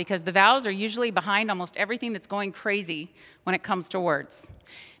vowels, because the vowels are usually behind almost everything that's going crazy when it comes to words.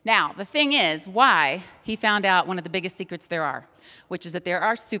 Now, the thing is, Y, he found out one of the biggest secrets there are, which is that there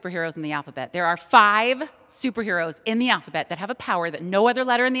are superheroes in the alphabet. There are 5 superheroes in the alphabet that have a power that no other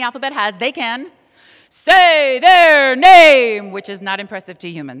letter in the alphabet has. They can say their name, which is not impressive to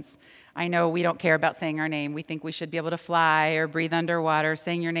humans. I know we don't care about saying our name. We think we should be able to fly or breathe underwater.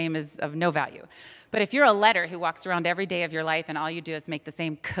 Saying your name is of no value. But if you're a letter who walks around every day of your life and all you do is make the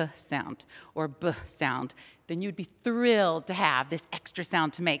same k sound or b sound, then you'd be thrilled to have this extra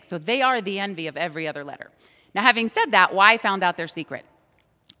sound to make. So they are the envy of every other letter. Now, having said that, Y found out their secret.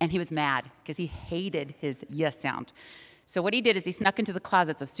 And he was mad because he hated his y sound. So what he did is he snuck into the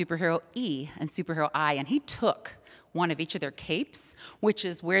closets of superhero E and superhero I, and he took one of each of their capes, which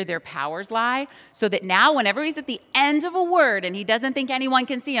is where their powers lie, so that now whenever he's at the end of a word and he doesn't think anyone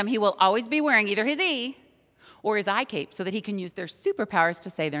can see him, he will always be wearing either his E or his I cape so that he can use their superpowers to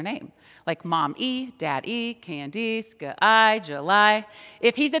say their name. Like Mom E, Dad E, Candy, Ska I, July.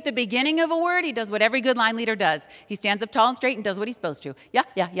 If he's at the beginning of a word, he does what every good line leader does. He stands up tall and straight and does what he's supposed to. Yeah,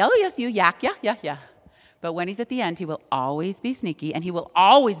 yellow, yes, you, yak, yeah. But when he's at the end, he will always be sneaky, and he will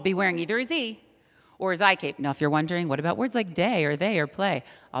always be wearing either his E or his I cape. Now, if you're wondering, what about words like day or they or play?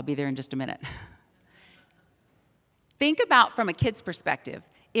 I'll be there in just a minute. Think about from a kid's perspective,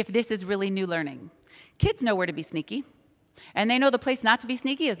 if this is really new learning. Kids know where to be sneaky, and they know the place not to be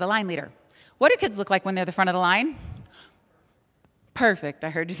sneaky is the line leader. What do kids look like when they're the front of the line? Perfect, I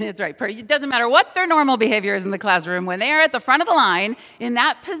heard you, that's right. It doesn't matter what their normal behavior is in the classroom. When they are at the front of the line, in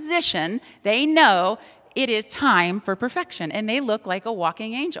that position, they know it is time for perfection, and they look like a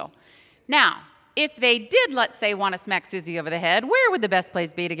walking angel. Now, if they did, let's say, want to smack Susie over the head, where would the best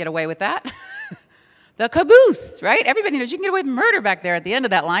place be to get away with that? The caboose, right? Everybody knows you can get away with murder back there at the end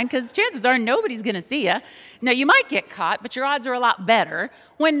of that line because chances are nobody's going to see you. Now, you might get caught, but your odds are a lot better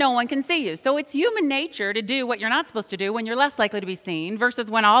when no one can see you. So it's human nature to do what you're not supposed to do when you're less likely to be seen versus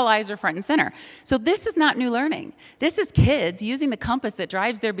when all eyes are front and center. So this is not new learning. This is kids using the compass that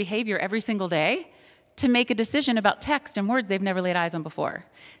drives their behavior every single day to make a decision about text and words they've never laid eyes on before.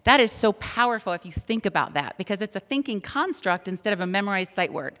 That is so powerful if you think about that, because it's a thinking construct instead of a memorized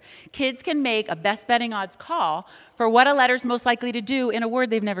sight word. Kids can make a best betting odds call for what a letter's most likely to do in a word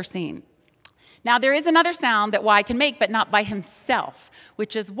they've never seen. Now, there is another sound that Y can make, but not by himself,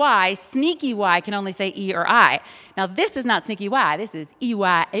 which is why sneaky Y can only say E or I. Now, this is not sneaky Y, this is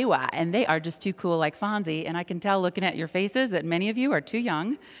E-Y, A-Y, and they are just too cool like Fonzie, and I can tell looking at your faces that many of you are too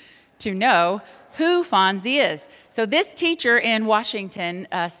young to know who Fonzie is. So this teacher in Washington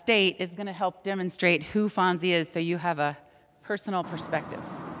State is going to help demonstrate who Fonzie is so you have a personal perspective.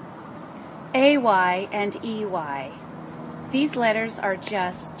 A-Y and E-Y. These letters are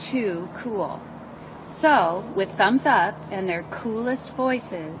just too cool. So, with thumbs up and their coolest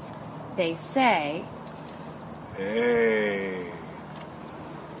voices, they say, Hey.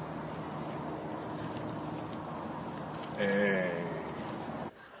 Hey.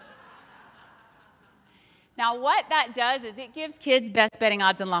 Now, what that does is it gives kids best betting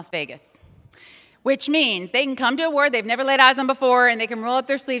odds in Las Vegas, which means they can come to a word they've never laid eyes on before, and they can roll up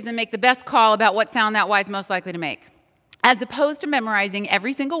their sleeves and make the best call about what sound that Y is most likely to make, as opposed to memorizing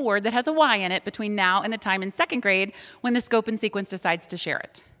every single word that has a Y in it between now and the time in second grade when the scope and sequence decides to share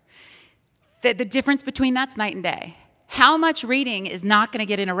it. The difference between that's night and day. How much reading is not going to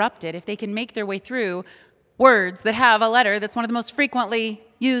get interrupted if they can make their way through words that have a letter that's one of the most frequently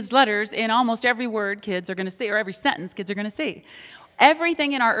used letters in almost every word kids are going to see, or every sentence kids are going to see.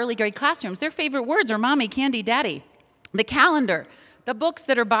 Everything in our early grade classrooms, their favorite words are mommy, candy, daddy. The calendar, the books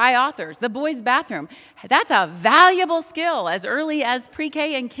that are by authors, the boys' bathroom. That's a valuable skill as early as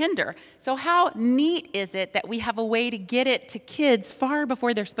pre-K and kinder. So how neat is it that we have a way to get it to kids far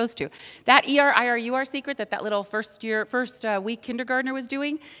before they're supposed to? That ER, IR, UR secret that little first week kindergartner was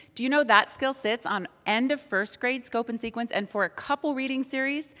doing, do you know that skill sits on end of first grade scope and sequence, and for a couple reading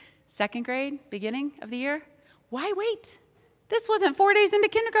series, second grade, beginning of the year? Why wait? This wasn't 4 days into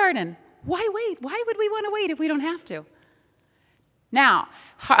kindergarten. Why wait? Why would we want to wait if we don't have to? Now,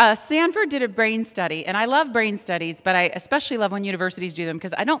 Stanford did a brain study, and I love brain studies, but I especially love when universities do them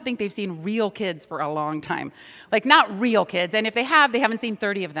because I don't think they've seen real kids for a long time. Like, not real kids, and if they have, they haven't seen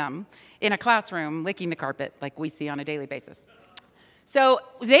 30 of them in a classroom licking the carpet like we see on a daily basis. So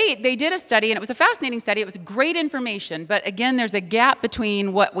they did a study, and it was a fascinating study. It was great information, but again, there's a gap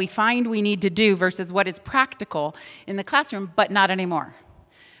between what we find we need to do versus what is practical in the classroom, but not anymore.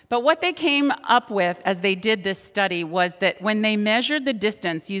 But what they came up with as they did this study was that when they measured the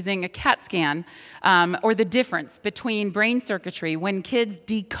distance using a CAT scan, or the difference between brain circuitry when kids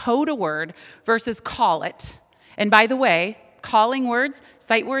decode a word versus call it, and by the way, calling words,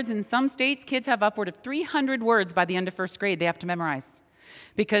 sight words, in some states, kids have upward of 300 words by the end of first grade they have to memorize.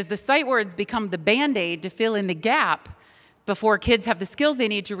 Because the sight words become the Band-Aid to fill in the gap before kids have the skills they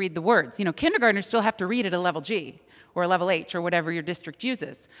need to read the words. You know, kindergartners still have to read at a level G or a level H or whatever your district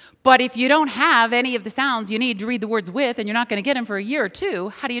uses. But if you don't have any of the sounds you need to read the words with, and you're not going to get them for a year or two,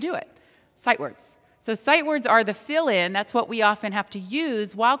 how do you do it? Sight words. So sight words are the fill-in. That's what we often have to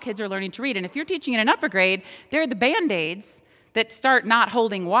use while kids are learning to read. And if you're teaching in an upper grade, they're the Band-Aids that start not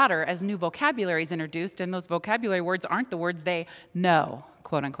holding water as new vocabulary is introduced, and those vocabulary words aren't the words they know,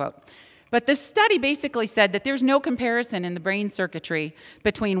 quote unquote. But this study basically said that there's no comparison in the brain circuitry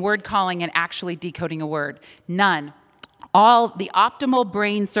between word calling and actually decoding a word. None. All the optimal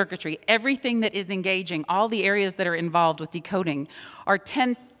brain circuitry, everything that is engaging, all the areas that are involved with decoding are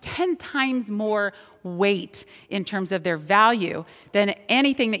 10 times more weight in terms of their value than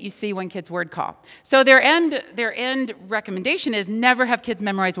anything that you see when kids word call. So their end recommendation is never have kids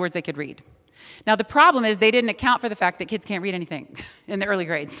memorize words they could read. Now, the problem is they didn't account for the fact that kids can't read anything in the early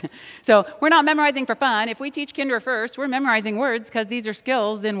grades. So we're not memorizing for fun. If we teach kinder first, we're memorizing words because these are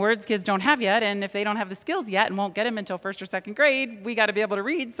skills and words kids don't have yet. And if they don't have the skills yet and won't get them until first or second grade, we got to be able to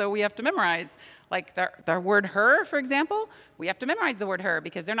read, so we have to memorize. Like the word her, for example, we have to memorize the word her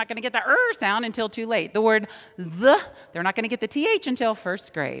because they're not going to get the sound until too late. The word they're not going to get the th until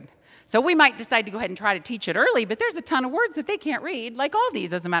first grade. So we might decide to go ahead and try to teach it early, but there's a ton of words that they can't read, like all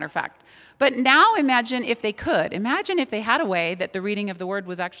these, as a matter of fact. But now imagine if they could. Imagine if they had a way that the reading of the word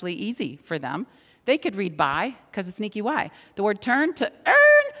was actually easy for them. They could read by, because it's sneaky Y. The word turn, to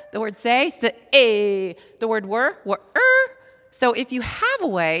earn. The word say, a. The word were, So if you have a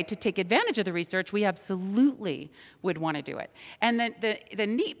way to take advantage of the research, we absolutely would want to do it. And the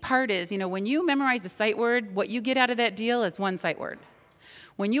neat part is, you know, when you memorize a sight word, what you get out of that deal is one sight word.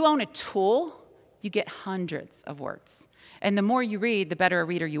 When you own a tool, you get hundreds of words. And the more you read, the better a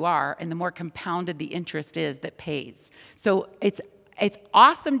reader you are, and the more compounded the interest is that pays. So it's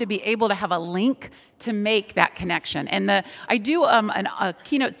awesome to be able to have a link to make that connection. And I do a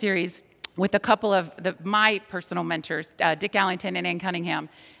keynote series with a couple of my personal mentors, Dick Allington and Ann Cunningham.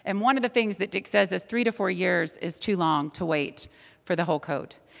 And one of the things that Dick says is 3 to 4 years is too long to wait for the whole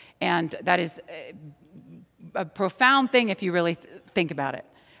code. And that is a profound thing if you really think about it.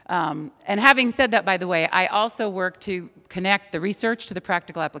 And having said that, by the way, I also work to connect the research to the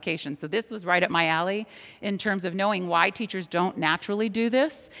practical application. So this was right up my alley in terms of knowing why teachers don't naturally do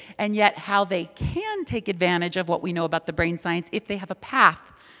this, and yet how they can take advantage of what we know about the brain science if they have a path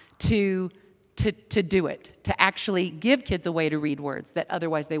to do it, to actually give kids a way to read words that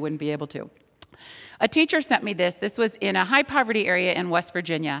otherwise they wouldn't be able to. A teacher sent me this. This was in a high-poverty area in West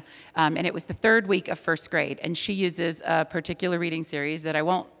Virginia, and it was the 3rd week of first grade. And she uses a particular reading series that I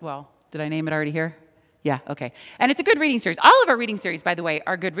won't, well, did I name it already here? Yeah, okay. And it's a good reading series. All of our reading series, by the way,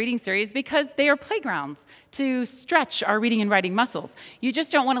 are good reading series because they are playgrounds to stretch our reading and writing muscles. You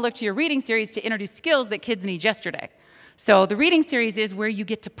just don't want to look to your reading series to introduce skills that kids need yesterday. So the reading series is where you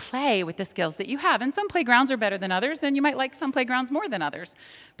get to play with the skills that you have. And some playgrounds are better than others, and you might like some playgrounds more than others.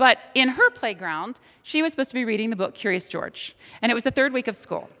 But in her playground, she was supposed to be reading the book Curious George. And it was the 3rd week of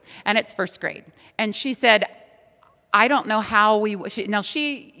school, and it's first grade. And she said, I don't know how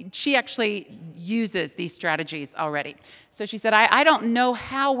she actually uses these strategies already. So she said, I don't know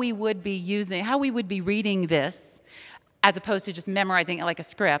how we would be reading this as opposed to just memorizing it like a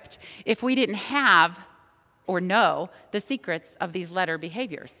script if we didn't have or know the secrets of these letter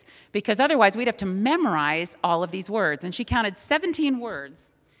behaviors. Because otherwise, we'd have to memorize all of these words. And she counted 17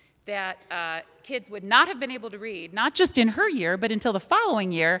 words that kids would not have been able to read, not just in her year, but until the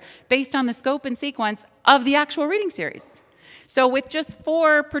following year, based on the scope and sequence of the actual reading series. So with just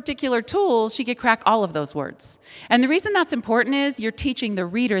 4 particular tools, she could crack all of those words. And the reason that's important is you're teaching the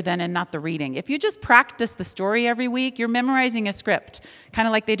reader then and not the reading. If you just practice the story every week, you're memorizing a script, kind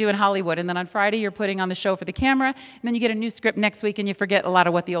of like they do in Hollywood. And then on Friday, you're putting on the show for the camera, and then you get a new script next week and you forget a lot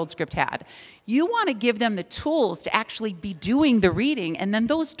of what the old script had. You want to give them the tools to actually be doing the reading, and then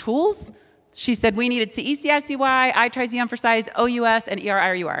those tools, she said we needed ECI-CY, I-Try-Z-Emphasize, OUS, and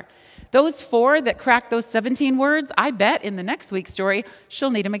ER-IRUR. Those 4 that cracked those 17 words, I bet in the next week's story, she'll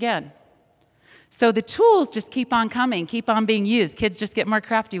need them again. So the tools just keep on coming, keep on being used. Kids just get more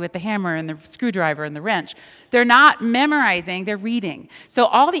crafty with the hammer and the screwdriver and the wrench. They're not memorizing, they're reading. So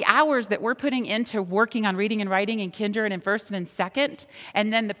all the hours that we're putting into working on reading and writing in kinder and in first and in second,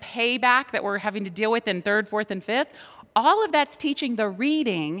 and then the payback that we're having to deal with in third, fourth, and fifth, all of that's teaching the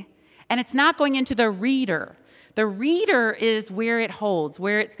reading, and it's not going into the reader. The reader is where it holds,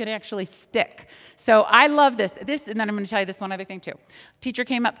 where it's going to actually stick. So I love this. And then I'm going to tell you this one other thing too. Teacher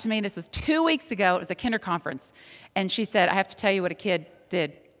came up to me, this was 2 weeks ago, it was a kinder conference, and she said, I have to tell you what a kid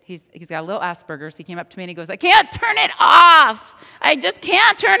did. He's got a little Asperger's. He came up to me and he goes, I can't turn it off. I just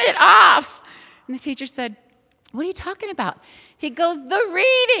can't turn it off. And the teacher said, what are you talking about? He goes, the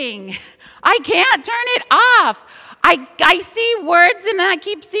reading. I can't turn it off. I see words and I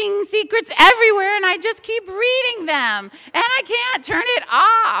keep seeing secrets everywhere and I just keep reading them and I can't turn it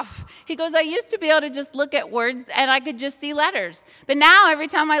off. He goes, I used to be able to just look at words and I could just see letters. But now every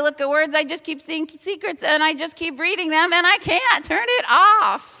time I look at words, I just keep seeing secrets and I just keep reading them and I can't turn it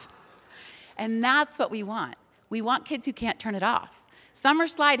off. And that's what we want. We want kids who can't turn it off. Summer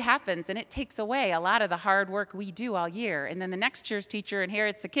slide happens and it takes away a lot of the hard work we do all year. And then the next year's teacher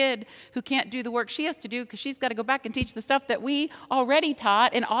inherits a kid who can't do the work she has to do because she's got to go back and teach the stuff that we already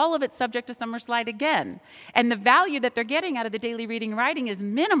taught, and all of it's subject to summer slide again. And the value that they're getting out of the daily reading and writing is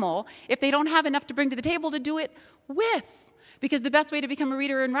minimal if they don't have enough to bring to the table to do it with. Because the best way to become a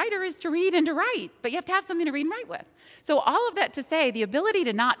reader and writer is to read and to write, but you have to have something to read and write with. So all of that to say, the ability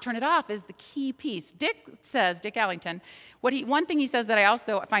to not turn it off is the key piece. Dick Allington, one thing he says that I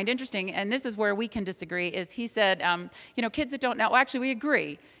also find interesting, and this is where we can disagree, is he said, kids that don't know, well, actually we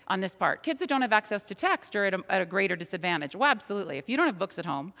agree on this part. Kids that don't have access to text are at a greater disadvantage. Well, absolutely. If you don't have books at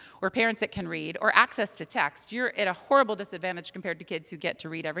home, or parents that can read, or access to text, you're at a horrible disadvantage compared to kids who get to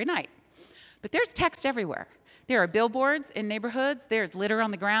read every night. But there's text everywhere. There are billboards in neighborhoods. There's litter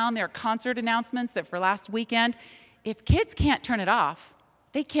on the ground. There are concert announcements that for last weekend. If kids can't turn it off,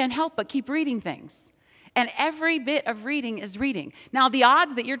 they can't help but keep reading things. And every bit of reading is reading. Now, the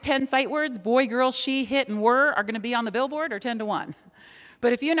odds that your 10 sight words, boy, girl, she, hit, and were, are going to be on the billboard are 10 to 1.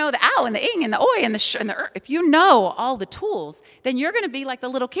 But if you know the ow and the ing and the oi and the sh and the if you know all the tools, then you're going to be like the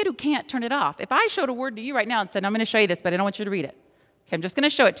little kid who can't turn it off. If I showed a word to you right now and said, I'm going to show you this, but I don't want you to read it. Okay, I'm just going to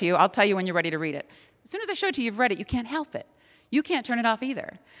show it to you. I'll tell you when you're ready to read it. As soon as I show it to you, you've read it. You can't help it. You can't turn it off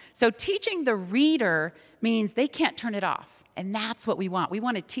either. So teaching the reader means they can't turn it off. And that's what we want. We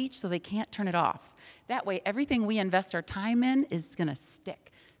want to teach so they can't turn it off. That way, everything we invest our time in is going to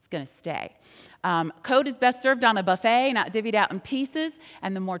stick. It's going to stay. Code is best served on a buffet, not divvied out in pieces.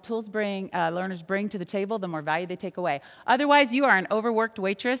 And the more tools learners bring to the table, the more value they take away. Otherwise, you are an overworked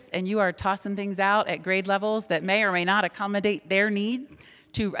waitress, and you are tossing things out at grade levels that may or may not accommodate their need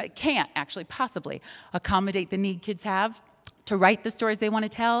can't actually possibly accommodate the need kids have to write the stories they want to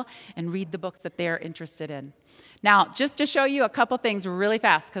tell and read the books that they're interested in. Now, just to show you a couple things really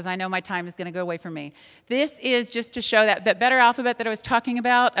fast, because I know my time is going to go away from me. This is just to show that better alphabet that I was talking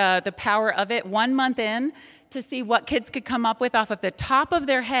about, the power of it, 1 month in, to see what kids could come up with off of the top of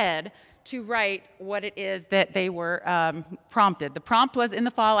their head to write what it is that they were prompted. The prompt was, in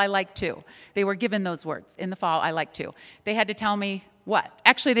the fall, I like to. They were given those words, in the fall, I like to. They had to tell me what.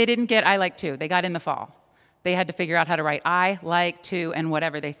 Actually, they didn't get I like to. They got in the fall. They had to figure out how to write I like to and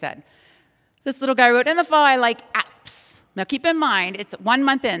whatever they said. This little guy wrote, in the fall, I like apps. Now, keep in mind, it's 1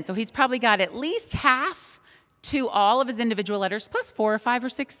 month in, so he's probably got at least half to all of his individual letters, plus 4 or 5 or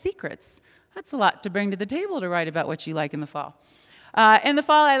 6 secrets. That's a lot to bring to the table to write about what you like in the fall. In the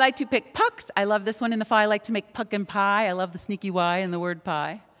fall, I like to pick pucks. I love this one. In the fall, I like to make puck and pie. I love the sneaky Y in the word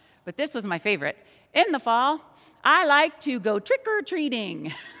pie. But this was my favorite. In the fall, I like to go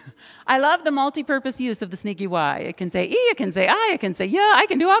trick-or-treating. I love the multi-purpose use of the sneaky Y. It can say E, it can say I, it can say yeah, I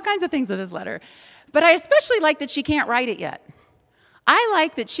can do all kinds of things with this letter. But I especially like that she can't write it yet. I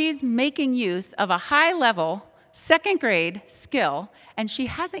like that she's making use of a high-level second grade skill, and she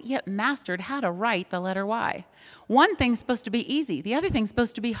hasn't yet mastered how to write the letter Y. One thing's supposed to be easy. The other thing's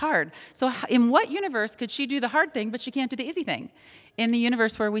supposed to be hard. So in what universe could she do the hard thing, but she can't do the easy thing? In the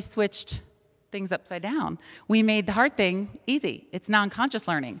universe where we switched things upside down. We made the hard thing easy. It's non-conscious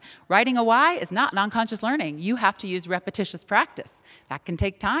learning. Writing a Y is not non-conscious learning. You have to use repetitious practice. That can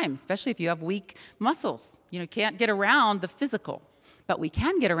take time, especially if you have weak muscles. You can't get around the physical, but we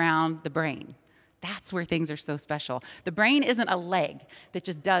can get around the brain. That's where things are so special. The brain isn't a leg that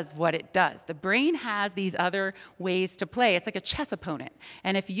just does what it does. The brain has these other ways to play. It's like a chess opponent.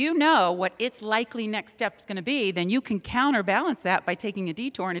 And if you know what its likely next step is going to be, then you can counterbalance that by taking a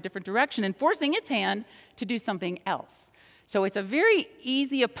detour in a different direction and forcing its hand to do something else. So it's a very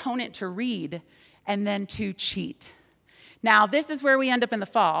easy opponent to read and then to cheat. Now, this is where we end up in the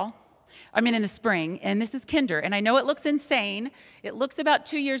fall. In the spring, and this is kinder. And I know it looks insane. It looks about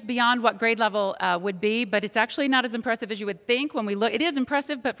 2 years beyond what grade level would be, but it's actually not as impressive as you would think when we look. It is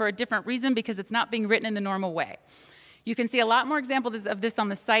impressive, but for a different reason, because it's not being written in the normal way. You can see a lot more examples of this on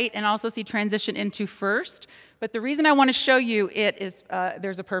the site, and also see transition into first. But the reason I want to show you it is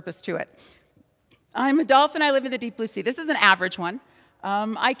there's a purpose to it. I'm a dolphin. I live in the deep blue sea. This is an average one. There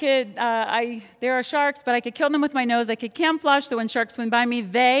are sharks, but I could kill them with my nose. I could camouflage, so when sharks swim by me,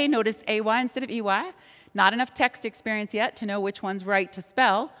 they notice AY instead of EY. Not enough text experience yet to know which one's right to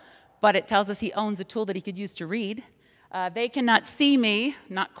spell, but it tells us he owns a tool that he could use to read. They cannot see me,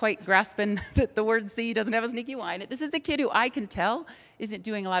 not quite grasping that the word see doesn't have a sneaky Y in it. This is a kid who I can tell isn't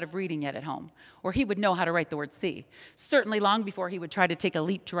doing a lot of reading yet at home, or he would know how to write the word see. Certainly long before he would try to take a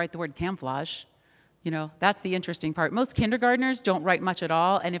leap to write the word camouflage. That's the interesting part. Most kindergartners don't write much at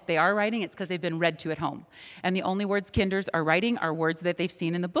all, and if they are writing, it's because they've been read to at home. And the only words kinders are writing are words that they've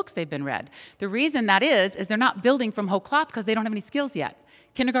seen in the books they've been read. The reason that is they're not building from whole cloth because they don't have any skills yet.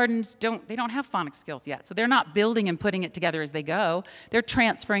 Kindergartens don't have phonics skills yet, so they're not building and putting it together as they go. They're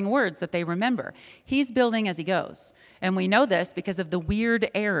transferring words that they remember. He's building as he goes, and we know this because of the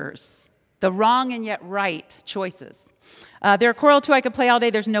weird errors, the wrong and yet right choices. There are Coral 2 I could play all day.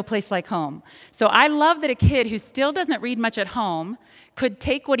 There's no place like home. So I love that a kid who still doesn't read much at home could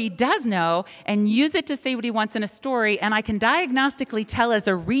take what he does know and use it to say what he wants in a story, and I can diagnostically tell as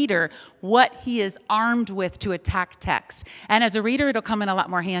a reader what he is armed with to attack text. And as a reader, it'll come in a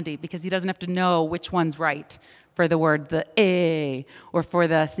lot more handy because he doesn't have to know which one's right for the word the A or for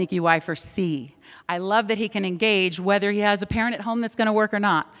the sneaky Y for C. I love that he can engage whether he has a parent at home that's going to work or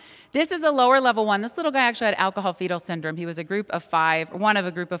not. This is a lower level one. This little guy actually had alcohol fetal syndrome. He was a group of 5, one of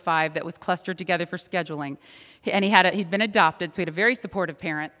a group of 5 that was clustered together for scheduling. And he'd been adopted, so he had a very supportive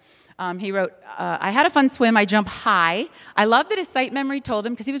parent. He wrote, I had a fun swim, I jump high. I love that his sight memory told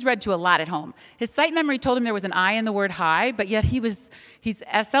him, because he was read to a lot at home, his sight memory told him there was an I in the word high, but yet he's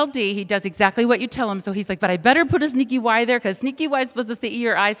SLD, he does exactly what you tell him, so he's like, but I better put a sneaky Y there, because sneaky Y is supposed to say E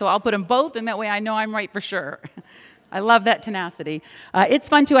or I, so I'll put them both, and that way I know I'm right for sure. I love that tenacity. It's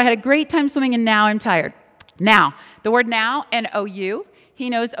fun too, I had a great time swimming, and now I'm tired. Now, the word now, N-O-U, he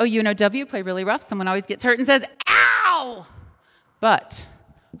knows O-U and O-W, play really rough, someone always gets hurt and says, ow! But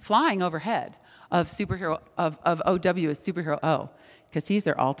flying overhead of OW is superhero O, because he's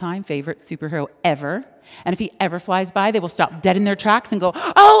their all-time favorite superhero ever. And if he ever flies by, they will stop dead in their tracks and go,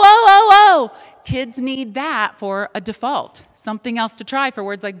 oh, oh, oh, oh. Kids need that for a default. Something else to try for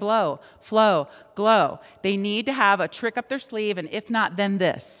words like blow, flow, glow. They need to have a trick up their sleeve, and if not, then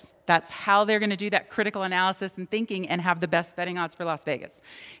this. That's how they're going to do that critical analysis and thinking and have the best betting odds for Las Vegas.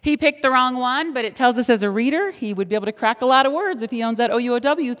 He picked the wrong one, but it tells us as a reader, he would be able to crack a lot of words if he owns that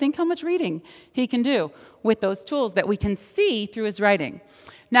OUOW. Think how much reading he can do with those tools that we can see through his writing.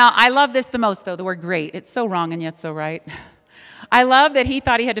 Now, I love this the most, though, the word great. It's so wrong and yet so right. I love that he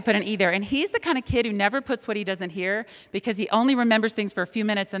thought he had to put an E there, and he's the kind of kid who never puts what he doesn't hear because he only remembers things for a few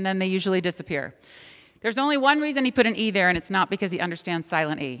minutes and then they usually disappear. There's only one reason he put an E there, and it's not because he understands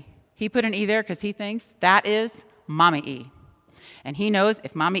silent E. He put an E there because he thinks that is Mommy E. And he knows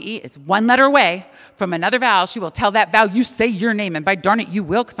if Mommy E is one letter away from another vowel, she will tell that vowel, you say your name. And by darn it, you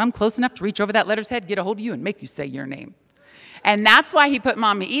will, because I'm close enough to reach over that letter's head, get a hold of you, and make you say your name. And that's why he put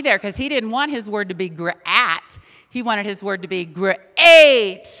Mommy E there, because he didn't want his word to be grat. He wanted his word to be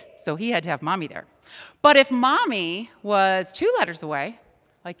great. So he had to have Mommy there. But if Mommy was 2 letters away,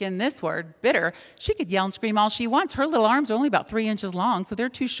 like in this word, bitter, she could yell and scream all she wants. Her little arms are only about 3 inches long, so they're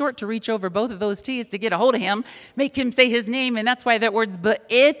too short to reach over both of those T's to get a hold of him, make him say his name, and that's why that word's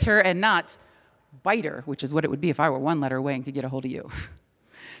bitter and not biter, which is what it would be if I were 1 letter away and could get a hold of you.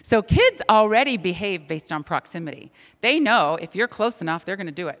 So kids already behave based on proximity. They know if you're close enough, they're going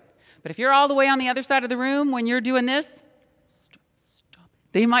to do it. But if you're all the way on the other side of the room when you're doing this, stop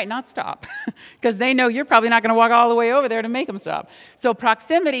They might not stop because they know you're probably not going to walk all the way over there to make them stop. So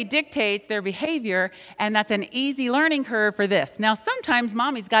proximity dictates their behavior, and that's an easy learning curve for this. Now, sometimes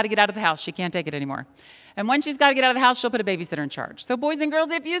mommy's got to get out of the house. She can't take it anymore. And when she's got to get out of the house, she'll put a babysitter in charge. So boys and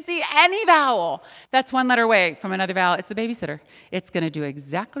girls, if you see any vowel that's one letter away from another vowel, it's the babysitter. It's going to do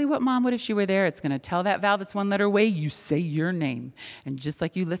exactly what mom would if she were there. It's going to tell that vowel that's one letter away, you say your name. And just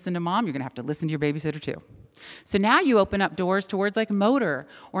like you listen to mom, you're going to have to listen to your babysitter too. So now you open up doors to words like motor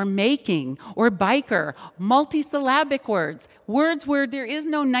or making or biker, multisyllabic words, words where there is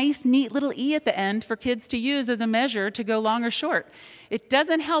no nice, neat little E at the end for kids to use as a measure to go long or short. It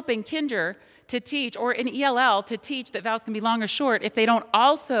doesn't help in kinder to teach, or in ELL to teach that vowels can be long or short if they don't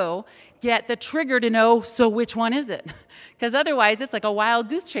also get the trigger to know, so which one is it? Because otherwise it's like a wild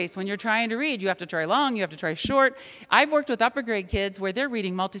goose chase when you're trying to read. You have to try long, you have to try short. I've worked with upper grade kids where they're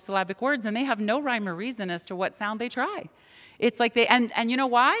reading multisyllabic words and they have no rhyme or reason as to what sound they try. It's like and you know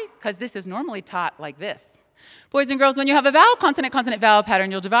why? Because this is normally taught like this. Boys and girls, when you have a vowel, consonant, consonant, vowel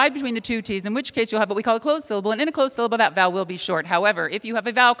pattern, you'll divide between the two T's, in which case you'll have what we call a closed syllable, and in a closed syllable, that vowel will be short. However, if you have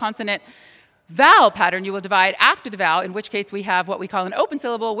a vowel, consonant, vowel pattern, you will divide after the vowel, in which case we have what we call an open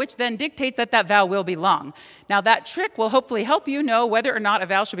syllable, which then dictates that that vowel will be long. Now, that trick will hopefully help you know whether or not a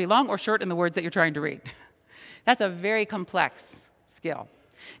vowel should be long or short in the words that you're trying to read. That's a very complex skill.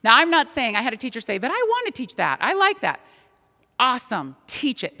 Now, I'm not saying, I had a teacher say, but I want to teach that. I like that. Awesome,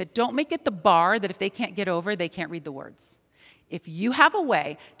 teach it, but don't make it the bar that if they can't get over, they can't read the words. If you have a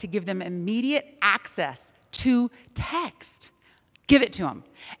way to give them immediate access to text, give it to them.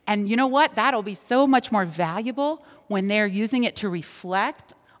 And you know what? That'll be so much more valuable when they're using it to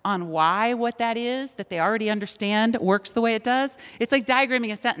reflect on why what that is that they already understand works the way it does. It's like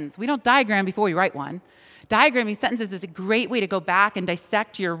diagramming a sentence. We don't diagram before we write one. Diagramming sentences is a great way to go back and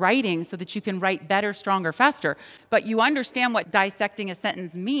dissect your writing so that you can write better, stronger, faster. But you understand what dissecting a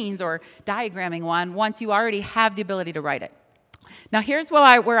sentence means or diagramming one once you already have the ability to write it. Now here's where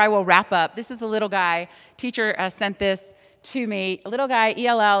I will wrap up. This is a little guy. Teacher sent this to me. A little guy,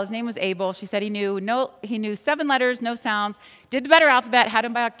 ELL, his name was Abel. She said he knew 7 letters, no sounds, did the better alphabet, had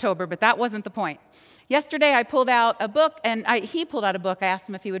him by October, but that wasn't the point. Yesterday, I pulled out a book, and he pulled out a book. I asked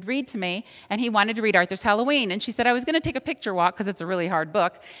him if he would read to me, and he wanted to read Arthur's Halloween. And she said I was going to take a picture walk because it's a really hard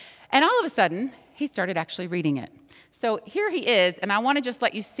book. And all of a sudden, he started actually reading it. So here he is, and I want to just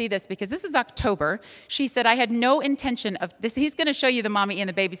let you see this because this is October. She said, I had no intention of this. He's going to show you the mommy and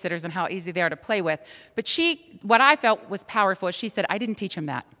the babysitters and how easy they are to play with. But what I felt was powerful is she said, I didn't teach him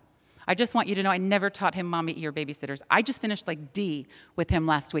that. I just want you to know I never taught him mommy E or babysitters. I just finished like D with him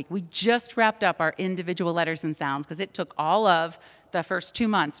last week. We just wrapped up our individual letters and sounds because it took all of the first 2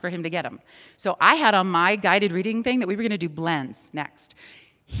 months for him to get them. So I had on my guided reading thing that we were going to do blends next.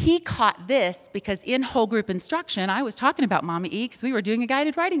 He caught this because in whole group instruction, I was talking about Mommy E because we were doing a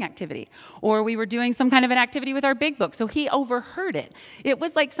guided writing activity or we were doing some kind of an activity with our big book. So he overheard it. It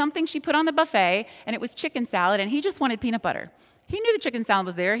was like something she put on the buffet and it was chicken salad and he just wanted peanut butter. He knew the chicken salad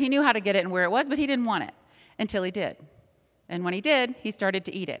was there. He knew how to get it and where it was, but he didn't want it until he did. And when he did, he started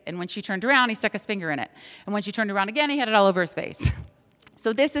to eat it. And when she turned around, he stuck his finger in it. And when she turned around again, he had it all over his face.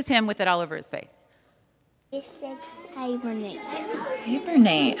 So this is him with it all over his face. It said hibernate.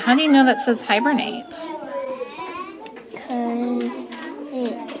 Hibernate. How do you know that says hibernate? Because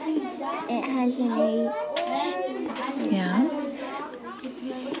it has an H. Yeah.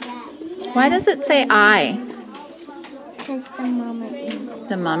 Why does it say I? Because the mama E.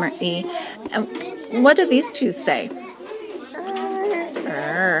 The mama E. And what do these two say?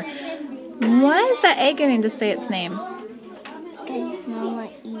 Why is that A getting to say its name? Because mama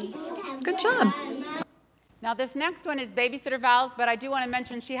E. Good job. Now this next one is babysitter vowels, but I do want to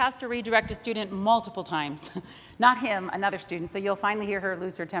mention she has to redirect a student multiple times. Not him, another student. So you'll finally hear her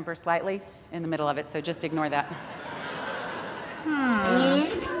lose her temper slightly in the middle of it, so just ignore that.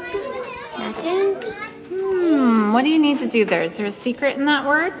 What do you need to do there? Is there a secret in that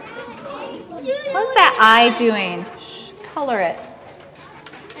word? What's that I doing? Shh, color it.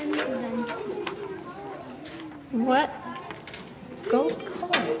 What? Go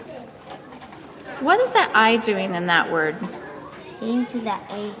color it. What is that I doing in that word? Saying to the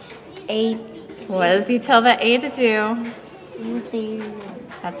A. What does he tell the A to do? You say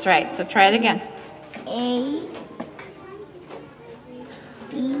That's right. So try it again. A.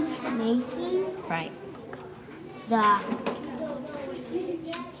 E. Making. Right. The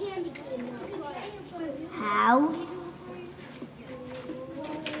house.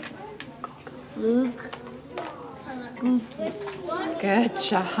 Luke. Good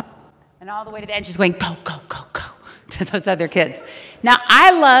job. And all the way to the end, she's going, go, go, go, go, to those other kids. Now,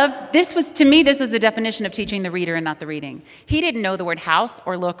 I love, to me, this is the definition of teaching the reader and not the reading. He didn't know the word house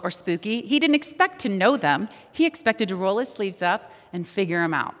or look or spooky. He didn't expect to know them. He expected to roll his sleeves up and figure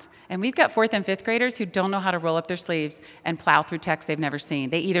them out. And we've got 4th and 5th graders who don't know how to roll up their sleeves and plow through text they've never seen.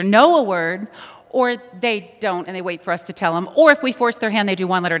 They either know a word or they don't, and they wait for us to tell them. Or if we force their hand, they do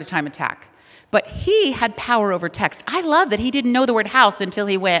one letter at a time attack. But he had power over text. I love that he didn't know the word house until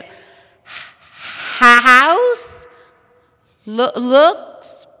he went, house?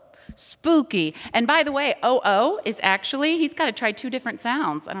 Looks spooky. And by the way, O-O is actually, he's got to try 2 different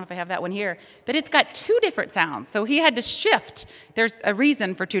sounds. I don't know if I have that one here, but it's got 2 different sounds. So he had to shift. There's a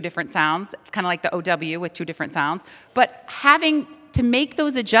reason for 2 different sounds, kind of like the O-W with 2 different sounds. But having to make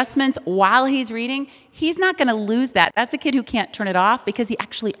those adjustments while he's reading, he's not going to lose that. That's a kid who can't turn it off because he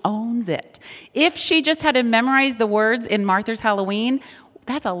actually owns it. If she just had to memorize the words in Martha's Halloween,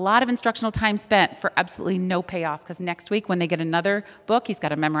 that's a lot of instructional time spent for absolutely no payoff, because next week when they get another book, he's got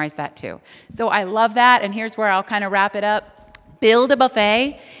to memorize that too. So I love that, and here's where I'll kind of wrap it up. Build a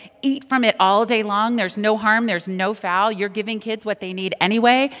buffet. Eat from it all day long. There's no harm. There's no foul. You're giving kids what they need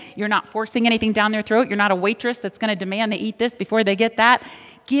anyway. You're not forcing anything down their throat. You're not a waitress that's going to demand they eat this before they get that.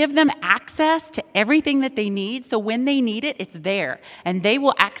 Give them access to everything that they need, so when they need it, it's there, and they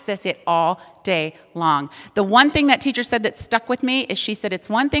will access it all day long. The one thing that teacher said that stuck with me is she said, it's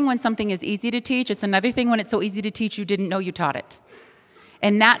one thing when something is easy to teach. It's another thing when it's so easy to teach you didn't know you taught it.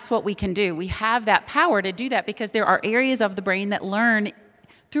 And that's what we can do. We have that power to do that because there are areas of the brain that learn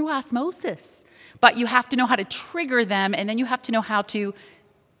through osmosis. But you have to know how to trigger them, and then you have to know how to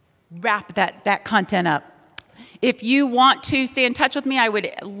wrap that content up. If you want to stay in touch with me, I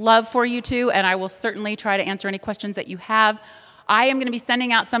would love for you to, and I will certainly try to answer any questions that you have. I am going to be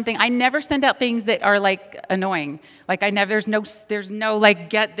sending out something. I never send out things that are like annoying. Like there's no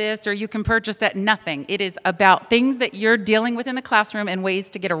like get this or you can purchase that, nothing. It is about things that you're dealing with in the classroom and ways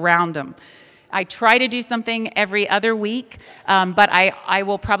to get around them. I try to do something every other week, but I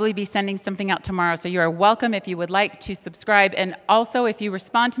will probably be sending something out tomorrow. So you are welcome if you would like to subscribe. And also, if you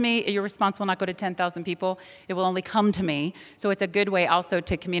respond to me, your response will not go to 10,000 people. It will only come to me. So it's a good way also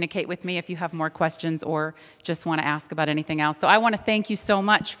to communicate with me if you have more questions or just want to ask about anything else. So I want to thank you so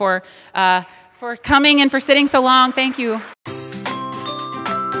much for coming and for sitting so long. Thank you.